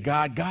saying to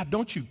God, God,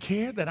 don't you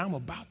care that I'm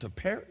about to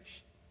perish?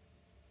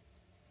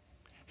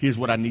 Here's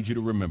what I need you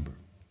to remember.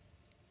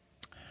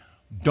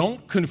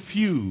 Don't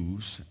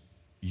confuse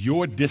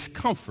your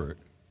discomfort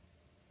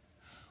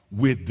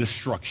with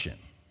destruction.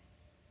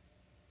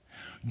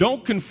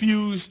 Don't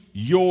confuse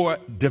your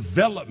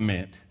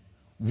development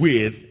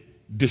with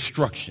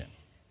destruction.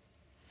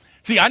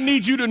 See, I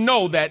need you to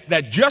know that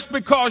just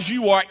because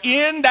you are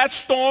in that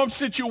storm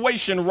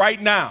situation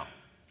right now,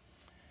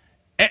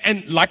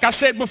 and like I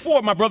said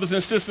before, my brothers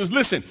and sisters,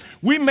 listen,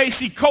 we may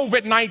see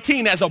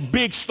COVID-19 as a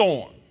big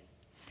storm.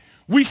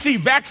 We see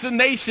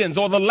vaccinations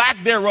or the lack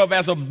thereof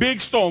as a big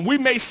storm. We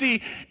may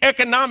see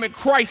economic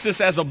crisis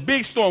as a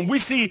big storm. We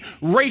see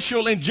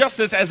racial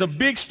injustice as a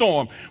big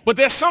storm. But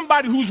there's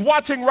somebody who's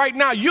watching right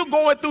now. You're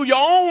going through your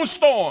own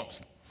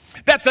storms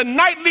that the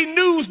nightly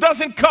news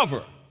doesn't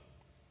cover.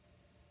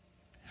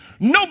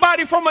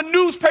 Nobody from a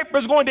newspaper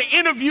is going to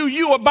interview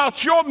you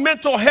about your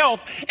mental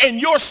health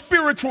and your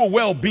spiritual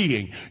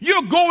well-being.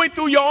 You're going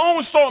through your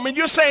own storm and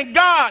you're saying,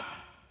 God,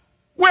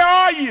 where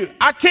are you?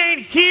 I can't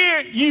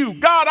hear you.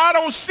 God, I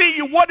don't see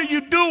you. What are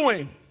you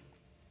doing?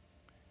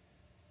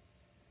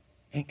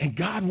 And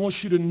God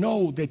wants you to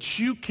know that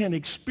you can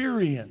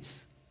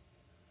experience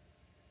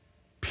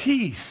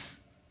peace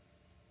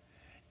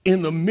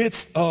in the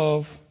midst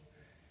of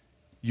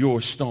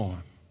your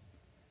storm.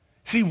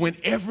 See, when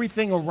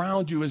everything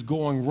around you is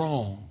going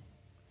wrong,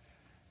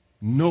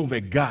 know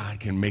that God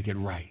can make it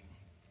right.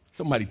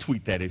 Somebody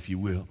tweet that if you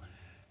will.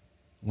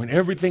 When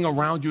everything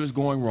around you is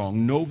going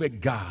wrong, know that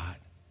God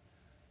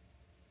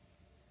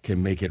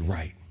can make it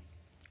right.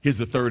 Here's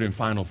the third and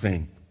final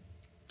thing.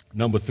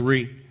 Number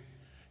 3,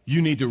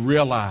 you need to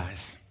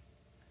realize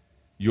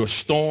your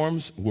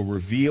storms will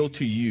reveal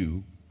to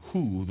you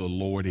who the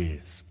Lord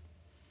is.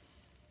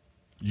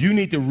 You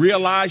need to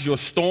realize your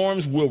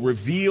storms will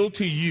reveal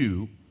to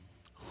you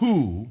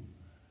who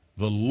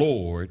the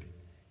Lord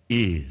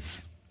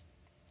is.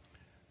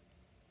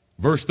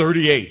 Verse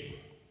 38,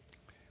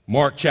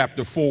 Mark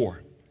chapter 4.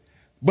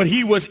 but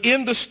he was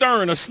in the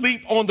stern,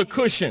 asleep on the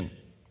cushion.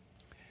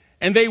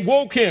 And they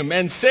woke him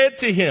and said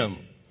to him,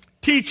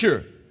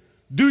 "Teacher,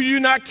 do you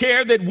not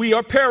care that we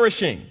are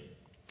perishing?"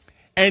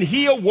 And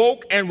he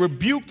awoke and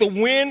rebuked the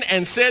wind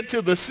and said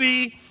to the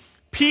sea,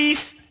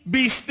 "Peace,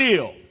 be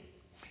still."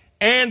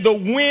 And the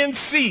wind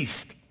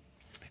ceased,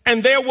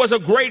 and there was a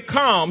great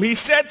calm. He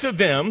said to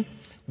them,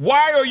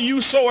 "Why are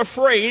you so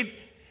afraid?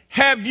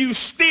 Have you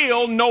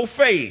still no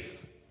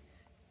faith?"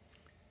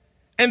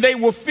 And they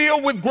were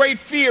filled with great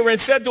fear and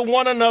said to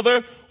one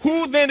another,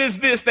 "Who then is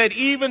this that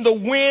even the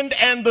wind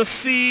and the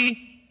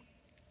sea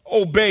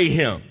obey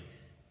him?"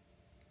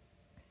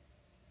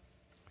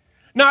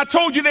 Now, I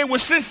told you they were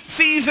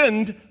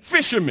seasoned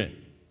fishermen.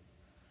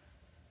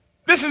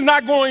 This is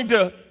not going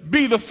to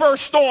be the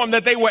first storm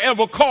that they were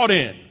ever caught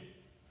in.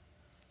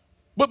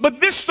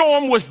 But this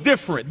storm was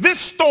different. This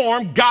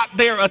storm got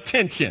their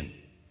attention.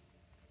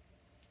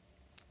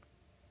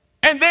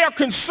 And their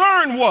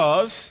concern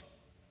was,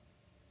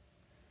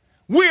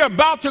 we're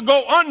about to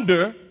go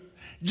under.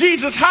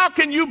 Jesus, how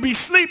can you be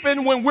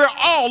sleeping when we're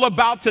all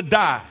about to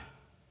die?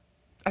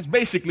 That's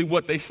basically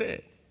what they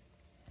said.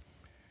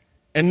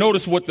 And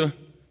notice what the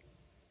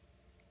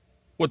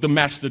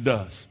master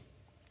does.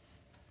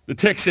 The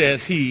text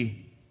says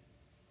he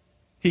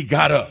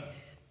got up.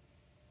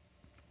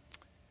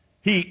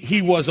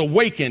 He was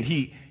awakened.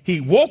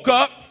 He woke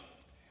up.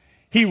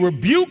 He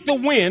rebuked the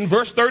wind,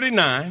 verse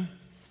 39,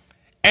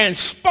 and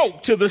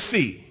spoke to the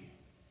sea.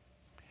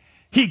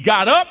 He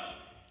got up.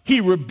 He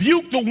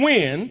rebuked the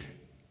wind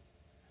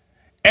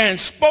and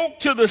spoke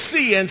to the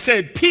sea and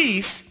said,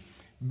 "Peace,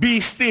 be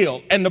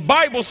still." And the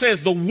Bible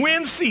says the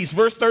wind ceased,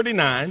 verse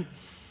 39,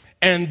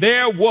 and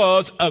there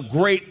was a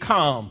great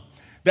calm.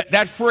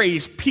 That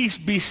phrase, "peace,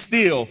 be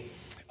still,"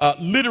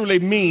 literally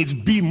means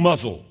be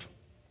muzzled.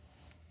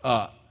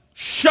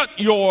 Shut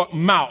your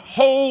mouth.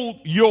 Hold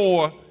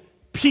your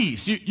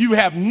peace. You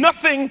have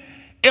nothing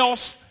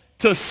else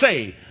to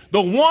say.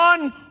 The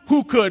one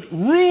who could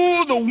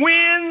rule the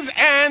winds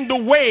and the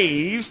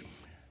waves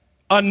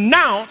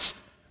announced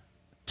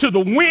to the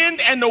wind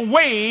and the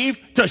wave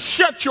to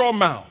shut your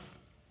mouth.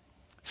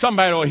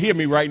 Somebody ought to hear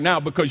me right now,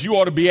 because you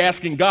ought to be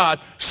asking God,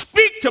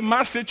 speak to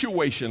my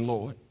situation,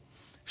 Lord.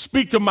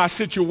 Speak to my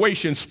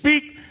situation.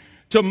 Speak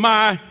to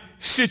my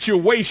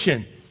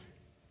situation.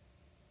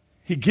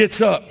 He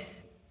gets up.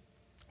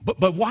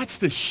 But watch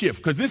the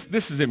shift, because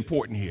this is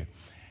important here.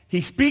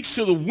 He speaks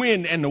to the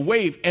wind and the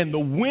wave, and the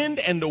wind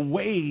and the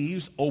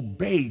waves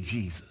obey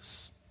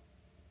Jesus.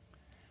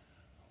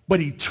 But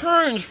he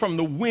turns from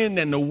the wind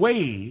and the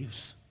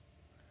waves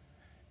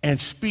and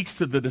speaks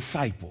to the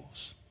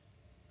disciples.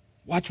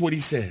 Watch what he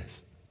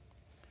says.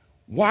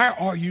 "Why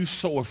are you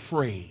so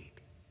afraid?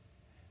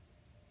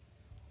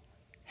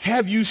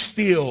 Have you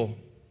still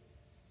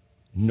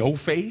no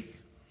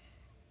faith?"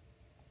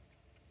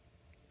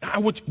 I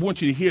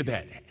want you to hear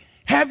that.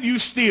 Have you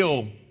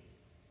still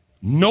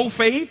no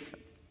faith?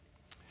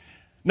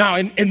 Now,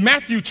 in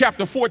Matthew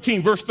chapter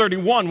 14, verse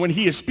 31, when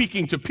he is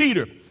speaking to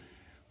Peter,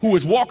 who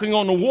is walking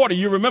on the water,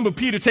 you remember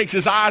Peter takes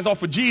his eyes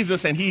off of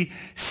Jesus and he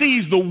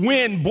sees the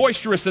wind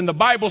boisterous, and the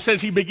Bible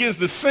says he begins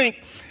to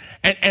sink,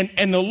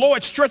 and the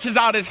Lord stretches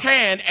out his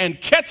hand and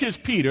catches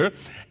Peter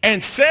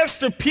and says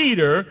to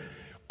Peter,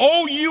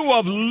 "O you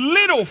of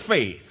little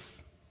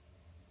faith,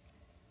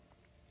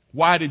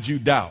 why did you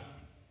doubt?"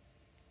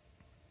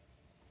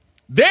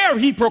 There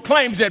he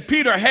proclaims that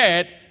Peter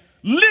had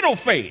little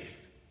faith.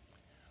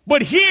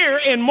 But here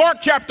in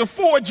Mark chapter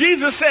 4,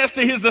 Jesus says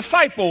to his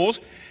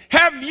disciples,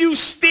 "Have you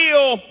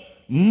still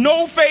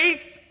no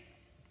faith?"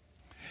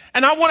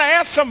 And I want to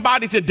ask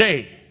somebody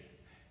today,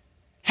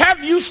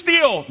 have you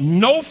still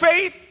no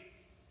faith?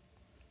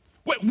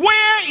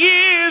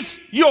 Where is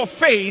your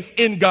faith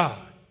in God?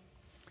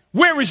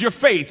 Where is your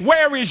faith?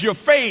 Where is your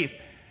faith?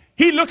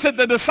 He looks at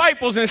the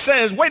disciples and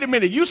says, wait a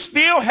minute, you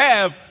still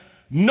have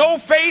no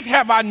faith?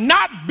 Have I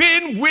not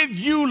been with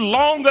you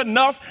long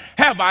enough?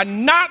 Have I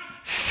not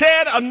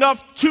said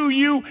enough to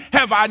you?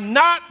 Have I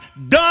not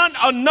done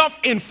enough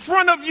in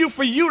front of you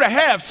for you to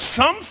have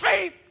some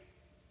faith?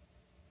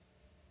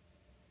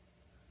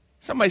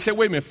 Somebody said,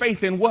 wait a minute,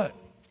 faith in what?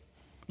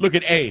 Look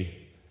at A.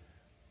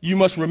 You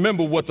must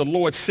remember what the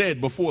Lord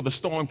said before the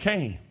storm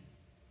came.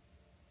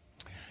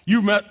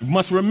 You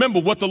must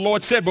remember what the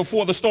Lord said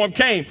before the storm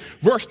came.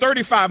 Verse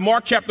 35,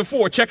 Mark chapter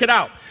 4, check it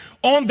out.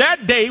 On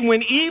that day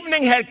when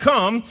evening had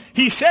come,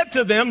 he said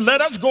to them,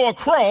 "Let us go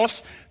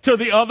across to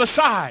the other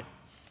side."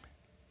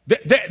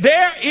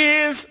 There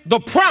is the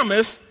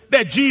promise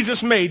that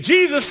Jesus made.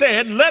 Jesus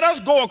said, "Let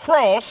us go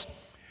across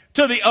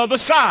to the other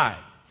side."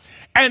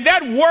 And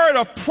that word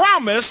of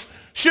promise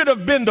should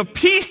have been the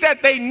peace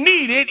that they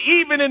needed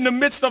even in the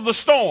midst of the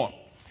storm.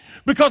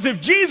 Because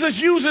if Jesus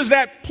uses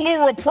that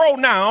plural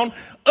pronoun,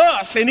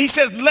 us, and he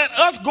says, let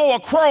us go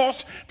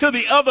across to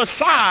the other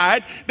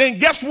side, then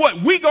guess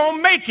what? We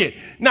gonna make it.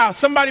 Now,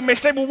 somebody may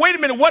say, well, wait a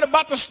minute, what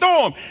about the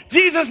storm?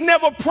 Jesus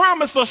never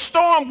promised the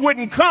storm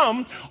wouldn't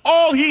come.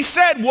 All he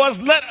said was,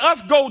 let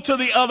us go to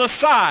the other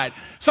side.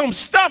 Some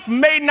stuff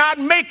may not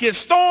make it.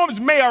 Storms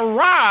may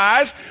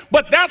arise,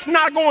 but that's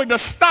not going to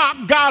stop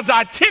God's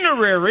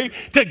itinerary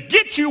to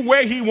get you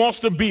where he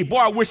wants to be. Boy,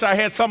 I wish I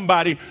had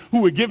somebody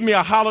who would give me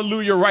a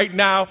hallelujah right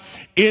now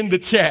in the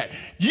chat.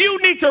 You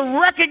need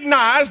to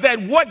recognize that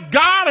what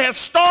God has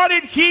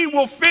started, he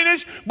will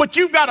finish, but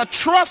you've got to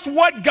trust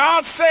what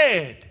God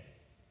said.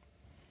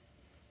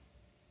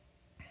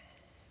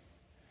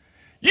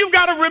 You've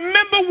got to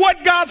remember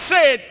what God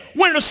said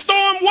when the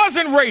storm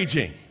wasn't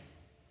raging.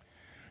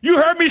 You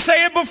heard me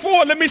say it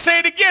before. Let me say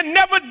it again.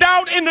 Never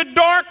doubt in the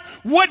dark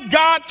what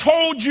God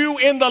told you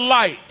in the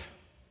light.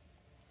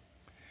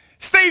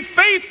 Stay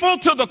faithful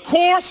to the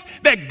course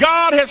that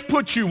God has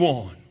put you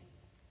on.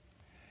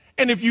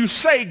 And if you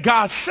say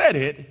God said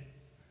it,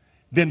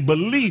 then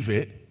believe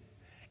it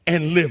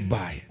and live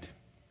by it.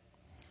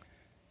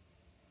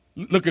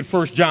 Look at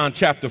 1 John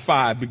chapter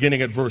 5,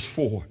 beginning at verse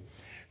 4.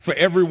 For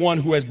everyone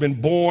who has been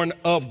born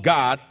of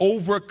God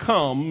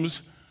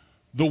overcomes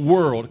the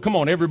world. Come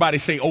on, everybody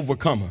say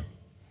overcomer.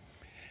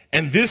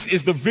 And this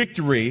is the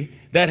victory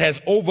that has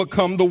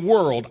overcome the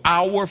world,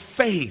 our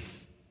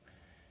faith.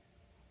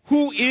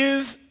 Who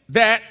is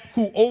that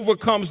who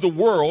overcomes the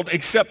world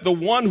except the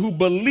one who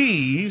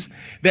believes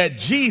that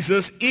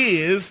Jesus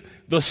is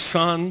the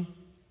Son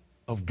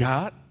of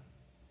God?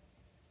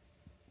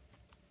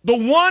 The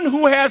one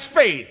who has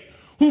faith,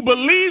 who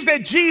believes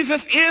that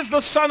Jesus is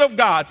the Son of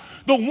God,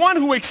 the one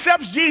who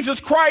accepts Jesus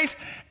Christ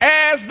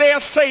as their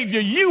Savior.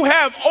 You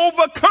have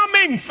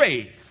overcoming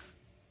faith.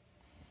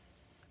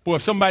 Boy,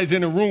 if somebody's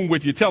in a room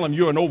with you, tell them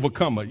you're an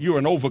overcomer. You're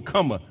an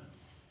overcomer.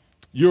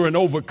 You're an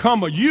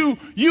overcomer. You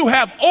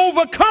have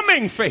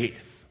overcoming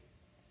faith.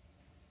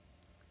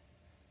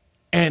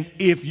 And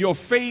if your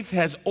faith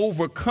has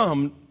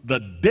overcome the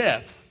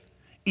death,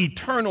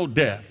 eternal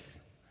death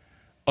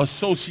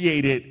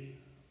associated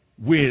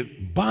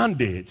with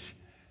bondage,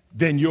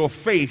 then your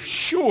faith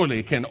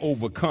surely can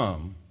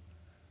overcome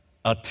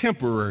a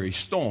temporary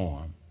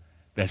storm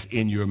that's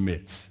in your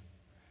midst.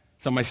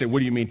 Somebody say, what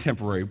do you mean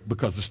temporary?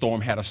 Because the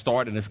storm had a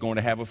start and it's going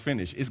to have a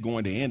finish. It's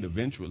going to end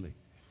eventually.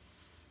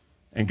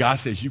 And God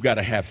says, you got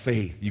to have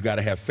faith. You got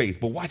to have faith.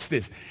 But watch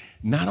this.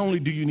 Not only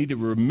do you need to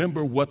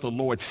remember what the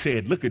Lord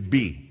said, look at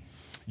B.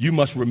 You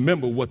must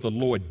remember what the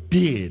Lord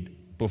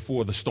did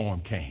before the storm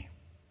came.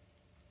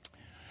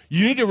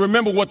 You need to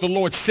remember what the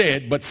Lord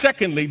said, but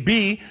secondly,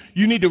 B,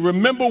 you need to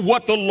remember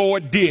what the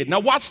Lord did.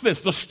 Now watch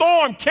this. The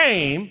storm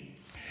came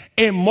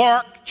in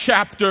Mark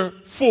chapter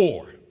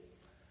 4.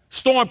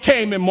 Storm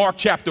came in Mark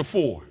chapter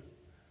 4.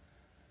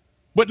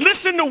 But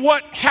listen to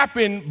what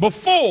happened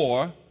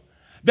before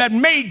that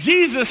made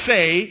Jesus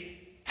say,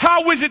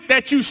 how is it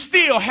that you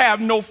still have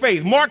no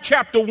faith? Mark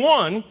chapter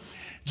 1,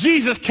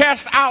 Jesus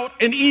cast out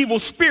an evil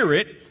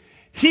spirit,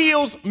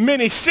 heals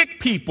many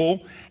sick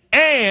people,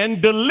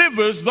 and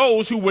delivers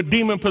those who were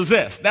demon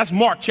possessed. That's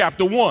Mark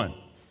chapter 1.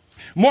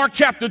 Mark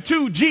chapter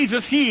 2,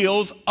 Jesus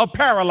heals a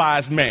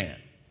paralyzed man.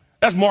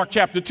 That's Mark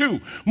chapter 2.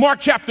 Mark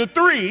chapter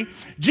 3,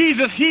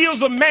 Jesus heals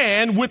a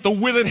man with a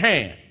withered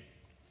hand.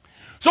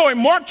 So in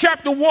Mark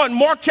chapter 1,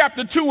 Mark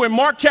chapter 2, and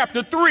Mark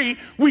chapter 3,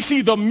 we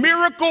see the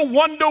miracle,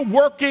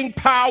 wonder-working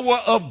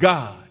power of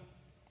God.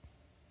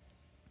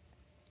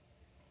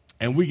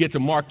 And we get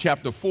to Mark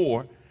chapter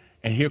 4,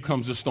 and here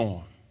comes the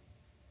storm.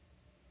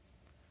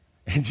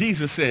 And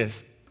Jesus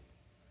says,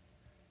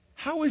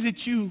 how is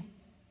it you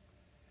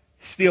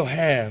still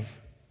have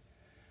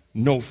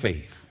no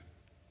faith?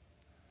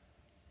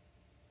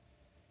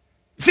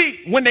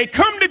 See, when they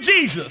come to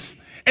Jesus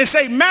and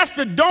say,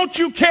 Master, don't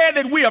you care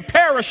that we are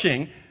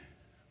perishing?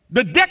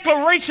 The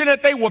declaration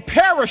that they were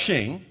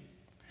perishing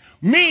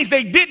means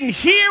they didn't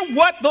hear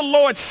what the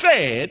Lord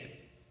said,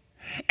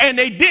 and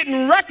they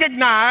didn't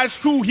recognize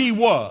who he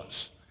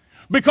was,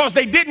 because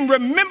they didn't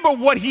remember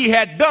what he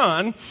had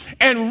done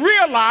and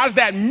realize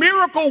that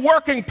miracle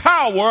working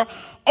power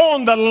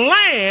on the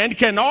land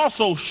can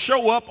also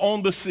show up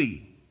on the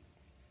sea.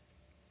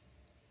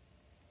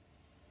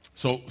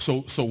 So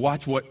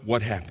watch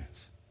what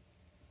happens.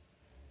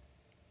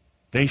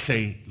 They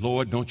say,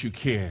 Lord, don't you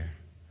care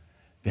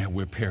that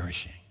we're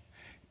perishing?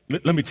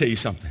 Let me tell you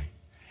something.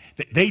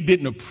 They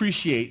didn't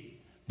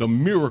appreciate the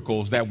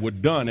miracles that were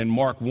done in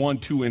Mark 1,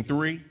 2, and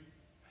 3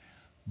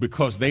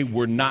 because they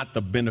were not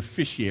the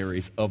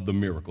beneficiaries of the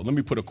miracle. Let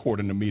me put a cord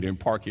in the meter and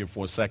park here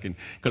for a second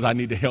because I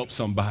need to help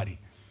somebody.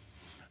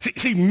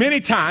 See,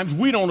 many times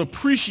we don't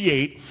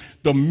appreciate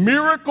the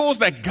miracles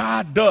that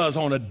God does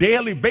on a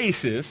daily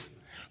basis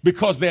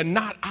because they're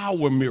not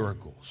our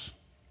miracles.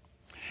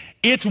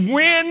 It's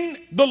when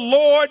the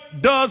Lord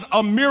does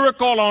a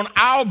miracle on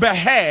our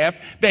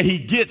behalf that he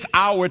gets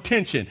our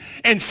attention.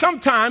 And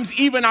sometimes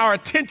even our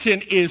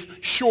attention is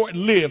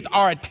short-lived.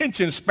 Our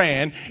attention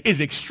span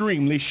is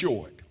extremely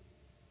short.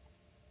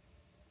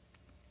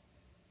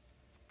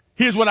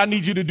 Here's what I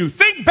need you to do.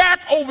 Think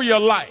back over your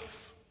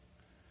life.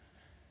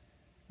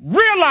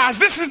 realize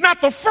this is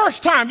not the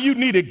first time you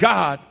needed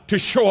God to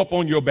show up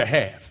on your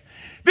behalf.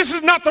 This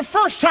is not the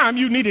first time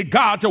you needed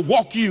God to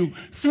walk you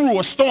through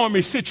a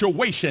stormy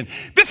situation.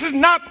 This is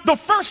not the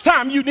first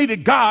time you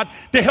needed God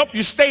to help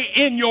you stay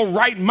in your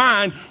right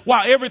mind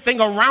while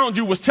everything around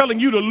you was telling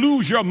you to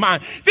lose your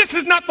mind. This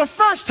is not the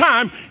first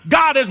time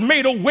God has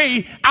made a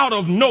way out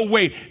of no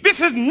way.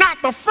 This is not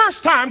the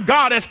first time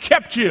God has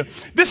kept you.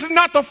 This is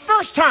not the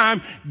first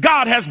time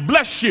God has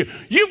blessed you.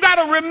 You've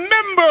got to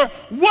remember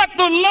what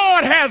the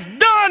Lord has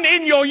done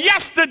in your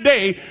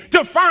yesterday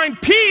to find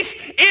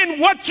peace in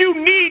what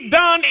you need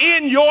done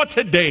in your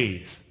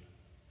todays.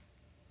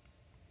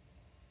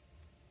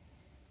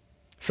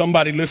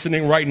 Somebody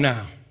listening right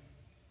now,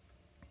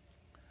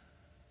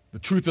 the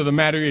truth of the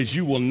matter is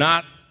you will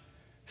not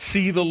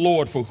see the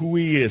Lord for who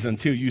he is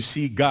until you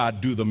see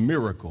God do the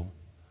miracle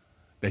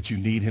that you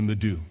need him to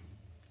do.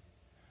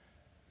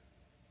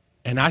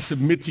 And I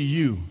submit to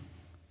you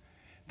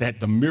that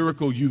the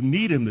miracle you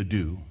need him to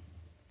do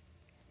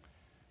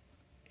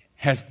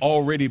has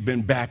already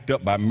been backed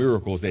up by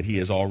miracles that he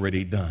has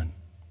already done.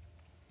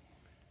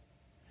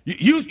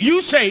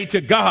 You say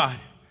to God,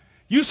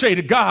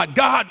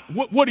 God,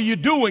 what are you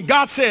doing?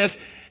 God says,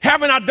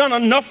 haven't I done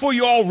enough for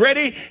you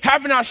already?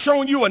 Haven't I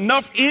shown you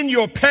enough in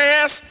your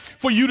past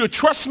for you to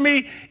trust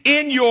me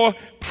in your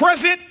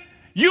present?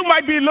 You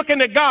might be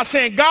looking at God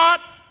saying, God,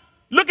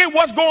 look at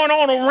what's going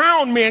on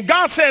around me. And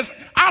God says,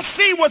 I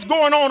see what's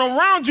going on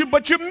around you,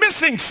 but you're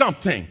missing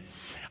something.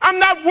 I'm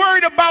not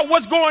worried about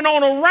what's going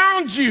on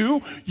around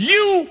you.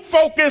 You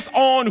focus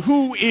on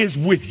who is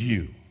with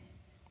you.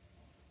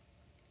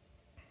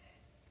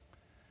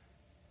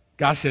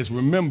 God says,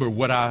 remember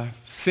what I've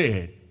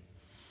said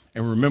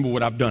and remember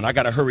what I've done. I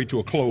got to hurry to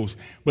a close,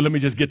 but let me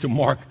just get to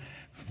Mark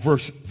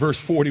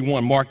verse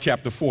 41, Mark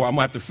chapter 4. I'm going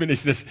to have to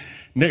finish this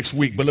next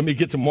week, but let me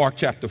get to Mark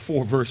chapter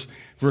 4, verse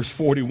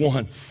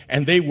 41.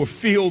 And they were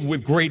filled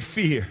with great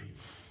fear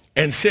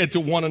and said to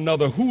one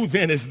another, who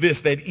then is this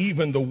that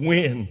even the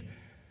wind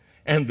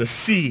and the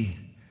sea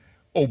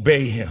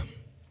obey him?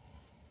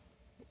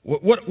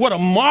 What a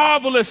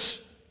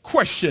marvelous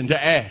question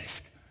to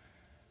ask.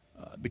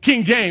 The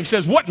King James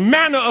says, what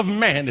manner of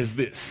man is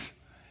this,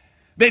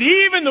 that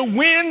even the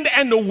wind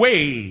and the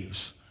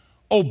waves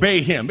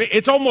obey him?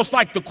 It's almost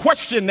like the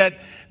question that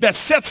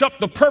sets up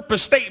the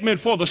purpose statement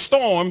for the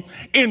storm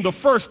in the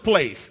first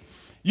place.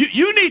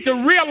 You need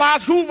to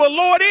realize who the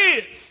Lord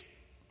is.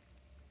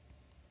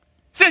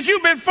 Says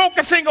you've been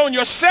focusing on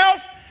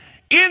yourself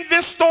in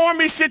this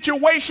stormy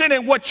situation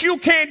and what you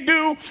can't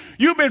do.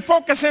 You've been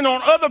focusing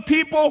on other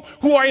people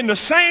who are in the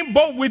same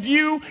boat with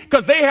you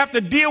because they have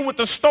to deal with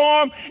the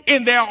storm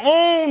in their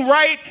own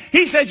right.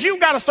 He says you've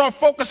got to start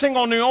focusing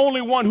on the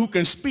only one who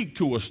can speak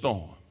to a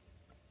storm,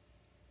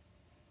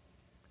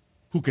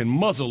 who can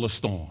muzzle a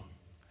storm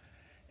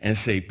and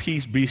say,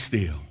 peace, be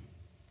still.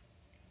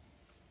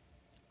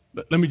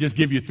 Let me just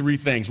give you three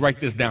things. Write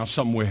this down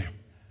somewhere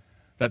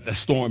that the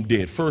storm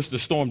did. First, the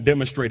storm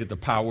demonstrated the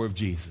power of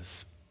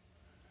Jesus.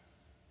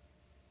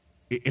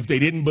 If they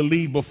didn't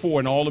believe before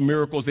in all the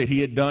miracles that he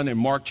had done in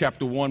Mark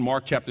chapter 1,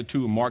 Mark chapter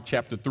 2, and Mark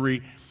chapter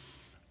 3,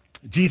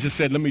 Jesus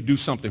said, let me do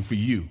something for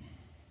you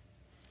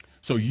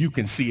so you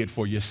can see it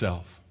for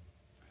yourself,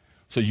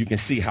 so you can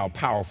see how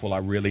powerful I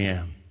really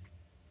am.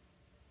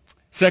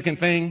 Second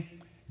thing,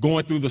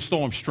 going through the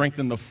storm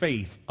strengthened the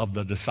faith of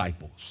the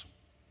disciples.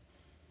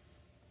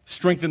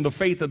 Strengthened the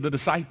faith of the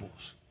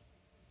disciples.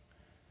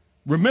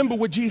 Remember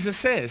what Jesus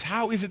says.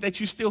 How is it that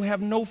you still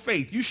have no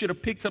faith? You should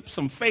have picked up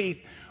some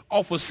faith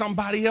off of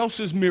somebody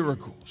else's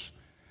miracles.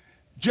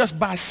 Just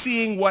by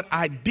seeing what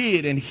I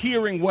did and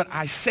hearing what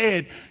I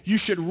said, you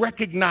should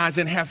recognize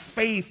and have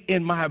faith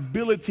in my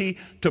ability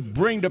to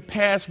bring to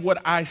pass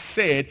what I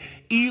said,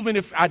 even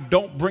if I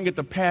don't bring it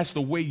to pass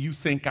the way you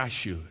think I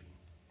should.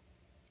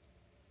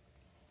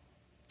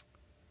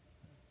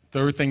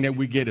 Third thing that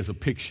we get is a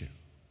picture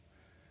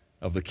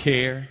of the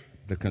care,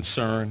 the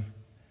concern,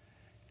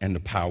 and the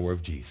power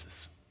of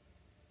Jesus.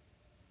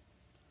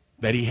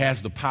 That he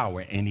has the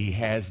power and he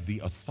has the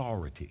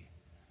authority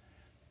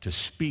to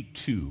speak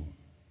to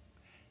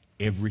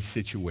every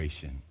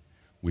situation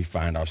we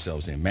find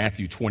ourselves in.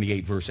 Matthew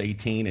 28, verse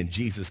 18, and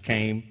Jesus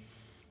came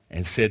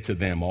and said to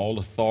them, all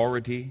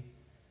authority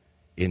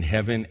in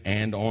heaven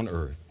and on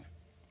earth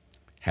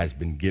has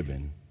been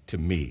given to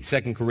me.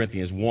 2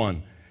 Corinthians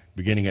 1,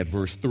 beginning at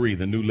verse 3,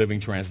 the New Living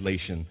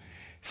Translation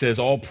says,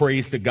 all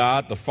praise to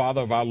God, the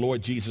Father of our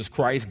Lord Jesus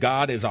Christ.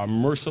 God is our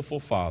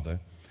merciful Father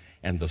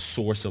and the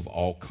source of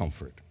all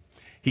comfort.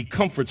 He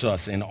comforts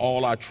us in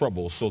all our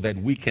troubles so that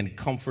we can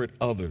comfort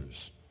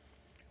others.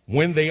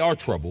 When they are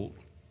troubled,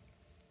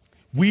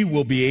 we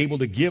will be able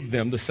to give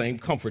them the same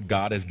comfort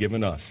God has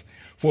given us.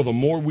 For the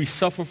more we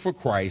suffer for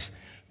Christ,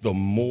 the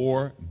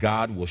more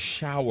God will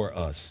shower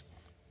us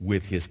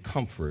with his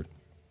comfort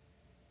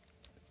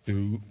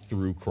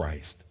through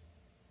Christ.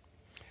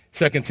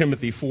 2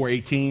 Timothy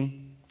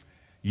 4:18,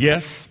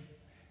 yes,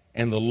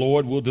 and the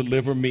Lord will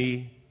deliver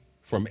me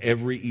from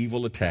every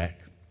evil attack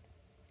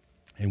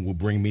and will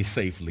bring me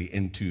safely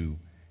into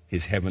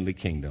his heavenly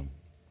kingdom.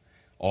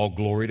 All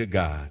glory to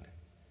God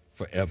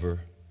forever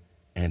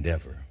and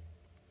ever.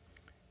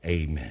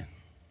 Amen.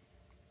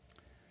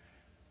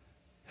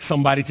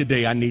 Somebody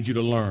today, I need you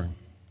to learn.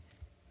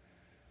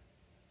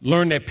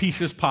 Learn that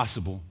peace is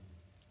possible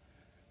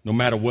no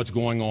matter what's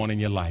going on in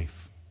your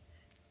life.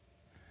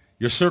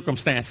 Your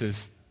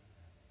circumstances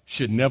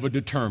should never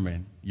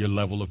determine your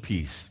level of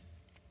peace.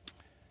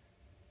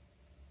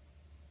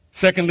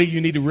 Secondly, you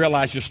need to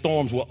realize your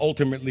storms will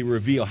ultimately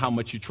reveal how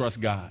much you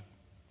trust God.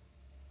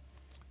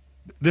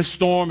 This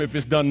storm, if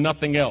it's done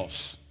nothing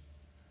else,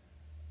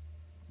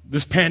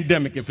 this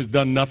pandemic, if it's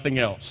done nothing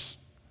else,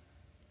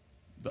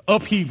 the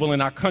upheaval in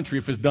our country,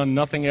 if it's done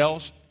nothing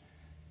else,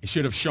 it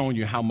should have shown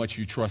you how much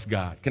you trust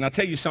God. Can I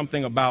tell you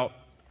something about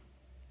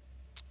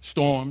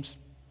storms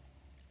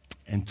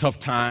and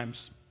tough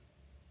times,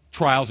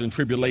 trials and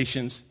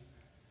tribulations?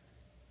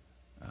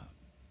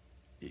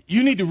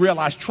 You need to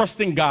realize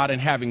trusting God and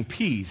having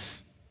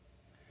peace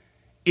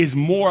is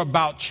more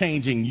about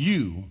changing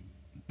you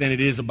than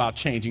it is about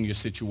changing your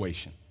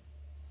situation.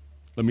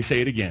 Let me say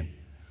it again.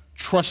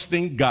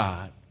 Trusting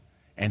God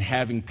and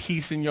having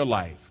peace in your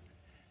life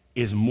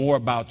is more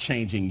about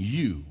changing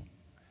you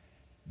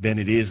than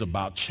it is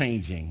about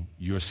changing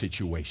your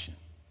situation.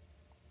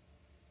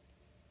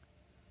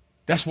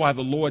 That's why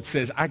the Lord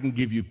says, I can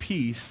give you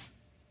peace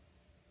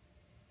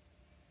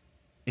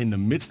in the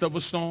midst of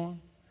a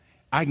storm.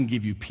 I can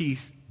give you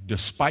peace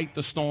despite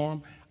the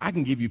storm. I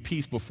can give you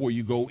peace before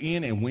you go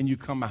in and when you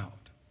come out.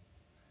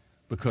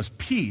 Because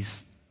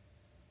peace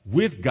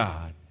with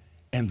God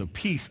and the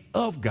peace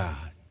of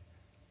God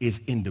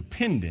is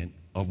independent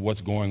of what's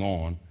going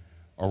on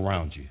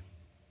around you.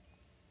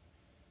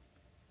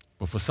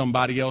 But for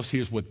somebody else,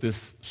 here's what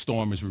this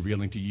storm is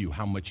revealing to you,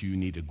 how much you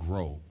need to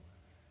grow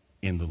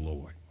in the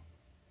Lord.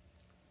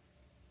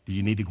 Do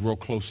you need to grow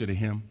closer to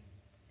him?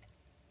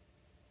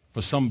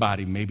 For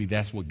somebody, maybe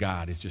that's what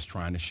God is just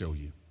trying to show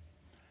you.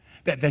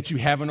 That you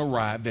haven't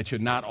arrived, that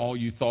you're not all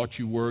you thought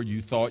you were.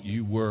 You thought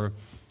you were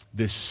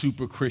this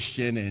super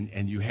Christian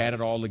and you had it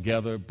all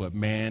together, but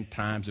man,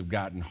 times have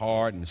gotten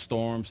hard and the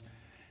storms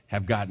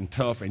have gotten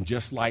tough. And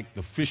just like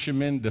the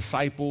fishermen,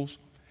 disciples,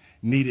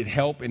 needed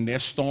help in their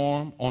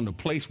storm on the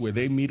place where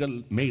they made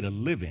a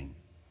living,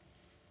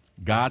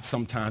 God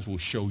sometimes will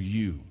show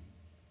you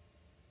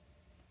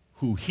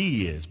who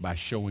he is by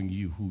showing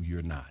you who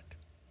you're not.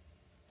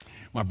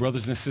 My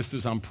brothers and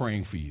sisters, I'm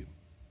praying for you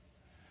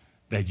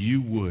that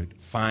you would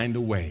find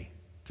a way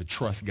to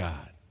trust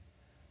God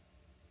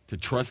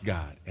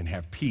and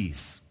have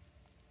peace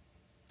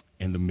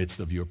in the midst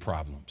of your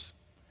problems.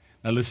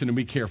 Now listen to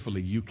me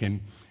carefully. You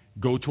can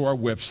go to our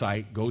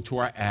website, go to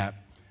our app.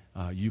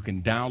 You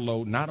can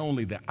download not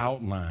only the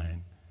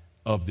outline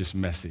of this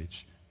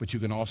message, but you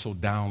can also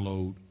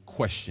download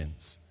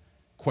questions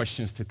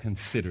to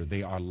consider.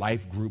 They are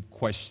life group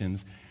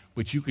questions,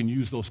 but you can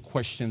use those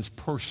questions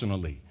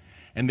personally.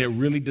 And they're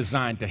really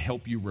designed to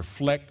help you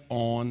reflect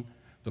on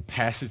the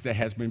passage that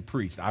has been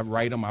preached. I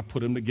write them, I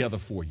put them together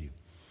for you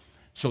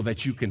so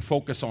that you can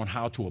focus on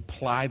how to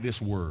apply this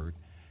word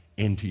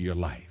into your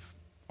life.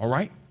 All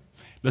right?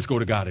 Let's go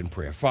to God in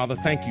prayer. Father,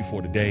 thank you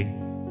for today.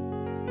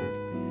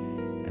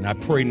 And I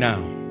pray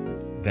now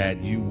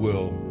that you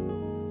will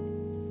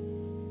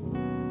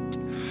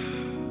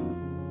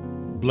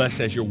bless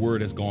as your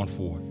word has gone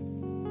forth.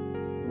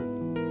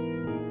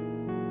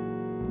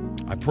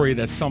 I pray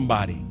that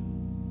somebody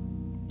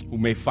who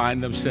may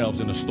find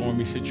themselves in a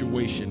stormy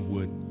situation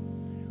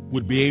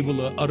would be able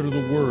to utter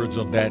the words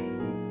of that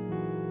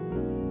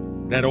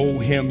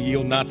old hymn,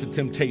 Yield Not to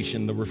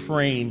Temptation. The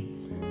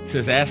refrain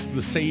says, ask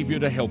the Savior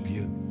to help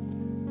you,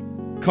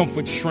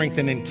 comfort,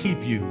 strengthen, and keep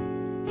you.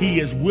 He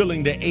is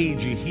willing to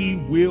aid you. He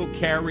will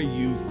carry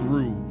you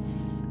through.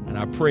 And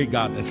I pray,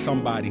 God, that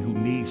somebody who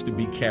needs to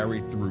be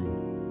carried through,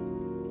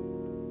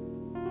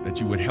 that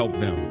you would help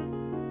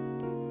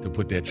them to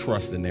put their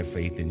trust and their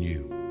faith in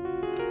you.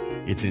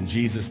 It's in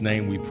Jesus'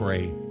 name we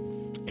pray.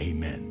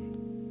 Amen.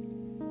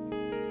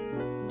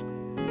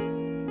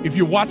 If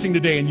you're watching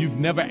today and you've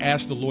never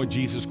asked the Lord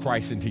Jesus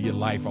Christ into your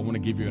life, I want to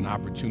give you an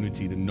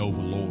opportunity to know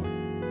the Lord.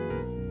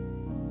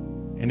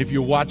 And if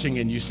you're watching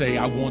and you say,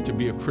 I want to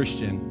be a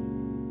Christian,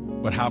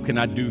 but how can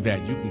I do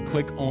that? You can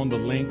click on the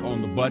link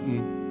on the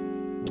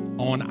button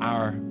on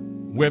our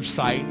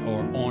website or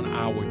on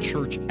our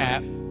church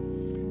app,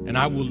 and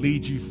I will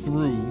lead you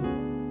through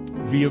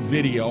via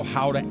video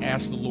how to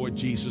ask the Lord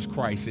Jesus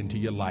Christ into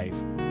your life,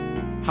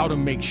 how to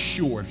make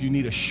sure, if you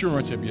need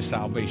assurance of your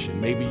salvation,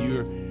 maybe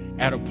you're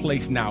at a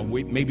place now,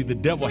 maybe the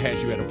devil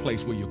has you at a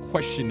place where you're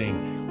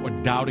questioning or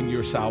doubting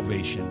your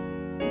salvation.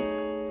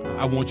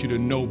 I want you to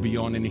know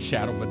beyond any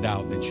shadow of a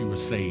doubt that you are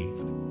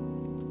saved,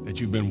 that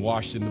you've been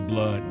washed in the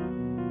blood,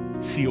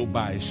 sealed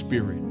by his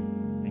Spirit,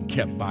 and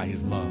kept by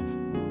his love.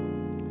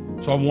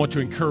 So I want to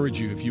encourage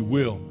you, if you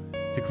will,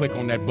 to click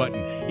on that button.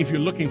 If you're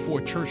looking for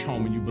a church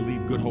home and you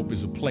believe Good Hope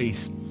is a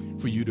place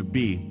for you to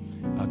be,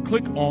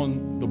 click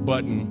on the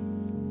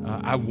button,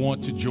 I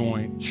want to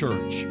join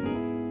church.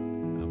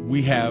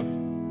 We have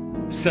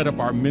set up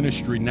our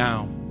ministry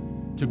now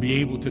to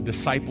be able to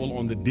disciple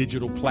on the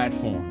digital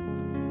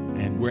platform.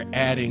 And we're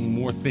adding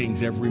more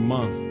things every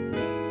month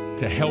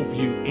to help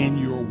you in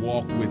your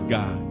walk with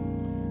God.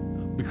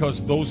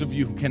 Because those of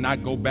you who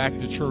cannot go back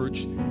to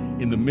church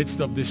in the midst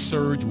of this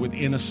surge,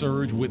 within a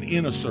surge,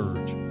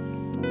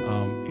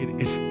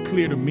 it's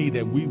clear to me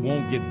that we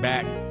won't get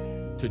back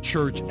to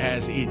church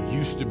as it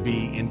used to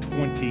be in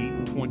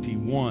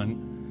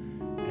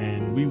 2021.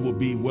 And we will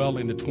be well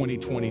into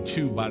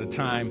 2022 by the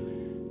time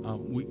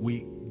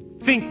we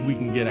think we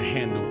can get a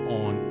handle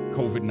on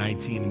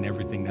COVID-19 and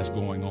everything that's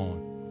going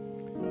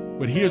on.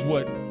 But here's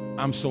what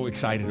I'm so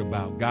excited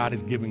about. God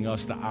is giving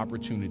us the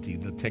opportunity,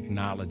 the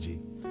technology,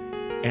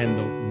 and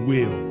the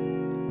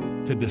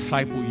will to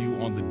disciple you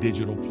on the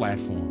digital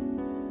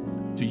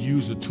platform, to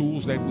use the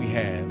tools that we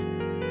have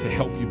to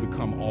help you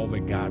become all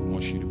that God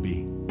wants you to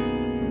be.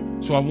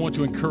 So I want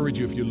to encourage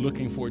you, if you're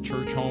looking for a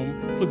church home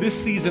for this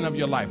season of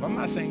your life, I'm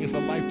not saying it's a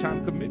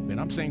lifetime commitment.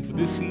 I'm saying for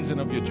this season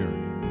of your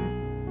journey,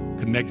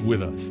 connect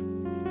with us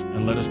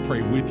and let us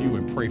pray with you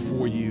and pray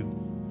for you,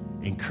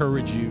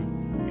 encourage you,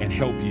 and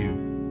help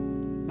you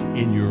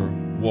in your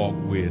walk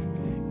with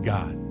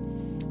God.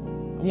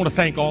 I want to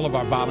thank all of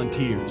our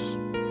volunteers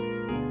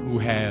who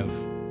have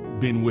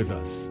been with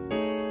us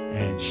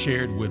and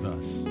shared with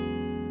us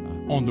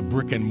on the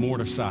brick and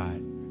mortar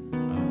side,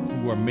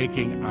 who are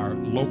making our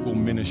local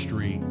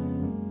ministry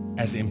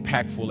as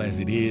impactful as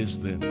it is,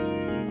 the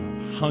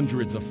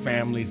hundreds of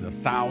families, the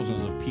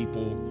thousands of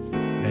people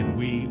that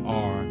we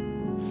are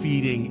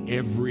feeding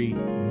every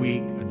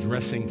week,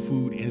 addressing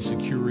food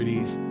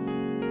insecurities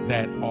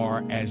that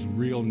are as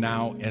real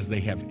now as they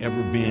have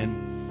ever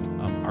been.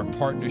 Our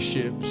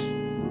partnerships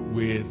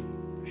with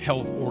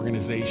health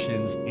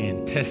organizations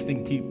in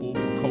testing people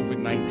for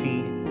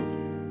COVID-19.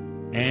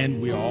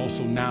 And we are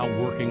also now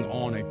working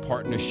on a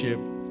partnership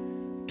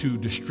to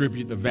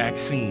distribute the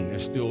vaccine.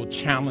 There's still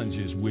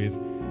challenges with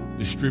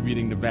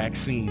distributing the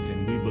vaccines,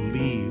 and we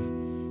believe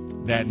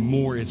that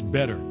more is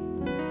better.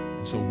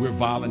 And so we're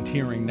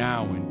volunteering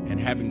now and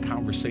having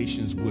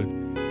conversations with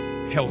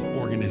health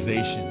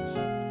organizations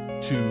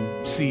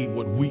to see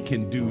what we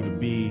can do to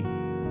be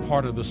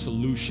part of the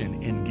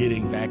solution in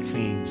getting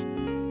vaccines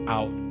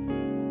out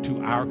to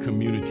our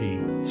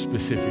community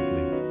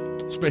specifically,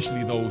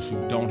 especially those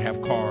who don't have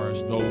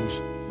cars, those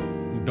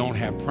who don't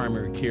have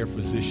primary care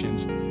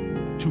physicians.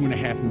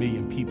 2.5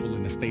 million people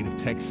in the state of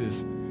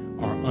Texas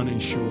are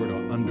uninsured or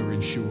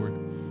underinsured.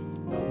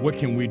 What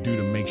can we do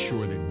to make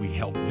sure that we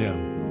help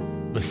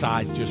them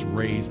besides just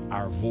raise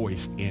our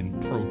voice in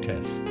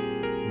protest?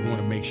 We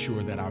want to make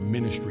sure that our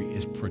ministry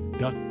is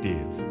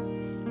productive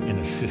in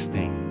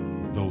assisting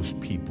those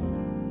people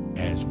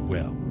as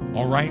well.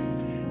 All right?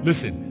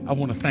 Listen, I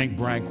want to thank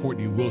Brian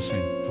Courtney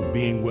Wilson for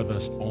being with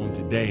us on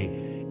today,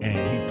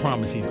 and he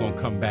promised he's going to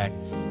come back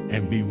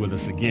and be with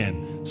us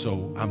again.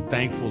 So I'm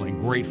thankful and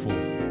grateful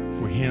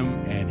for him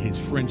and his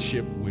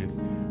friendship with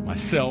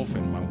myself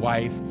and my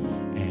wife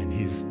and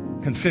his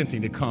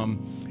consenting to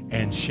come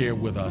and share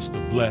with us to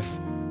bless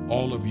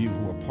all of you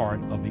who are part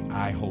of the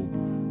I Hope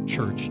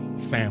Church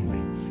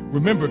family.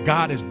 Remember,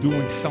 God is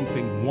doing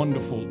something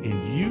wonderful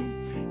in you.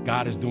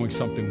 God is doing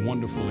something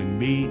wonderful in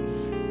me.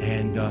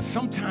 And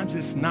sometimes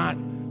it's not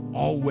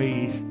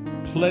always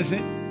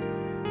pleasant.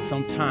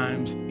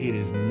 Sometimes it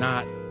is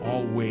not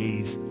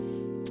always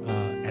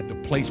at the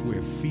place where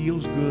it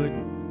feels good.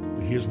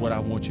 But here's what I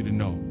want you to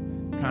know.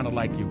 Kind of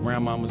like your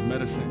grandmama's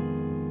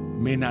medicine.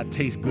 It may not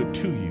taste good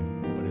to you,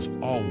 but it's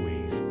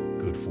always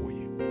good for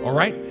you. All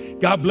right?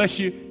 God bless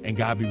you, and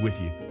God be with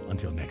you.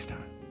 Until next time.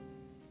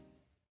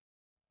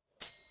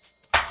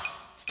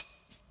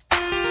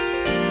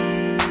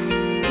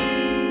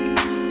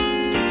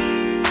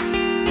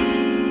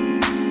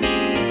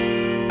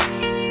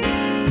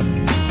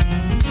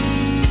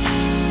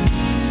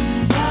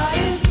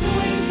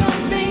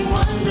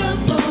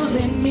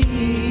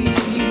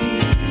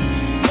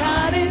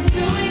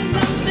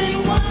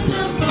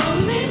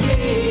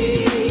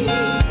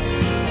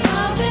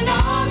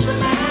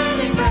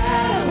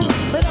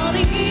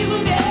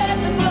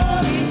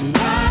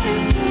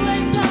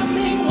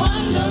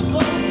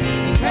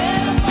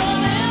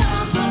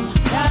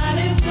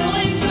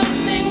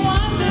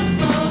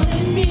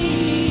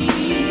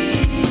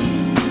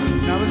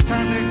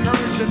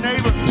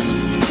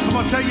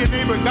 Tell your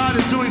neighbor, God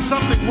is doing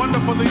something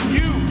wonderful in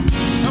you.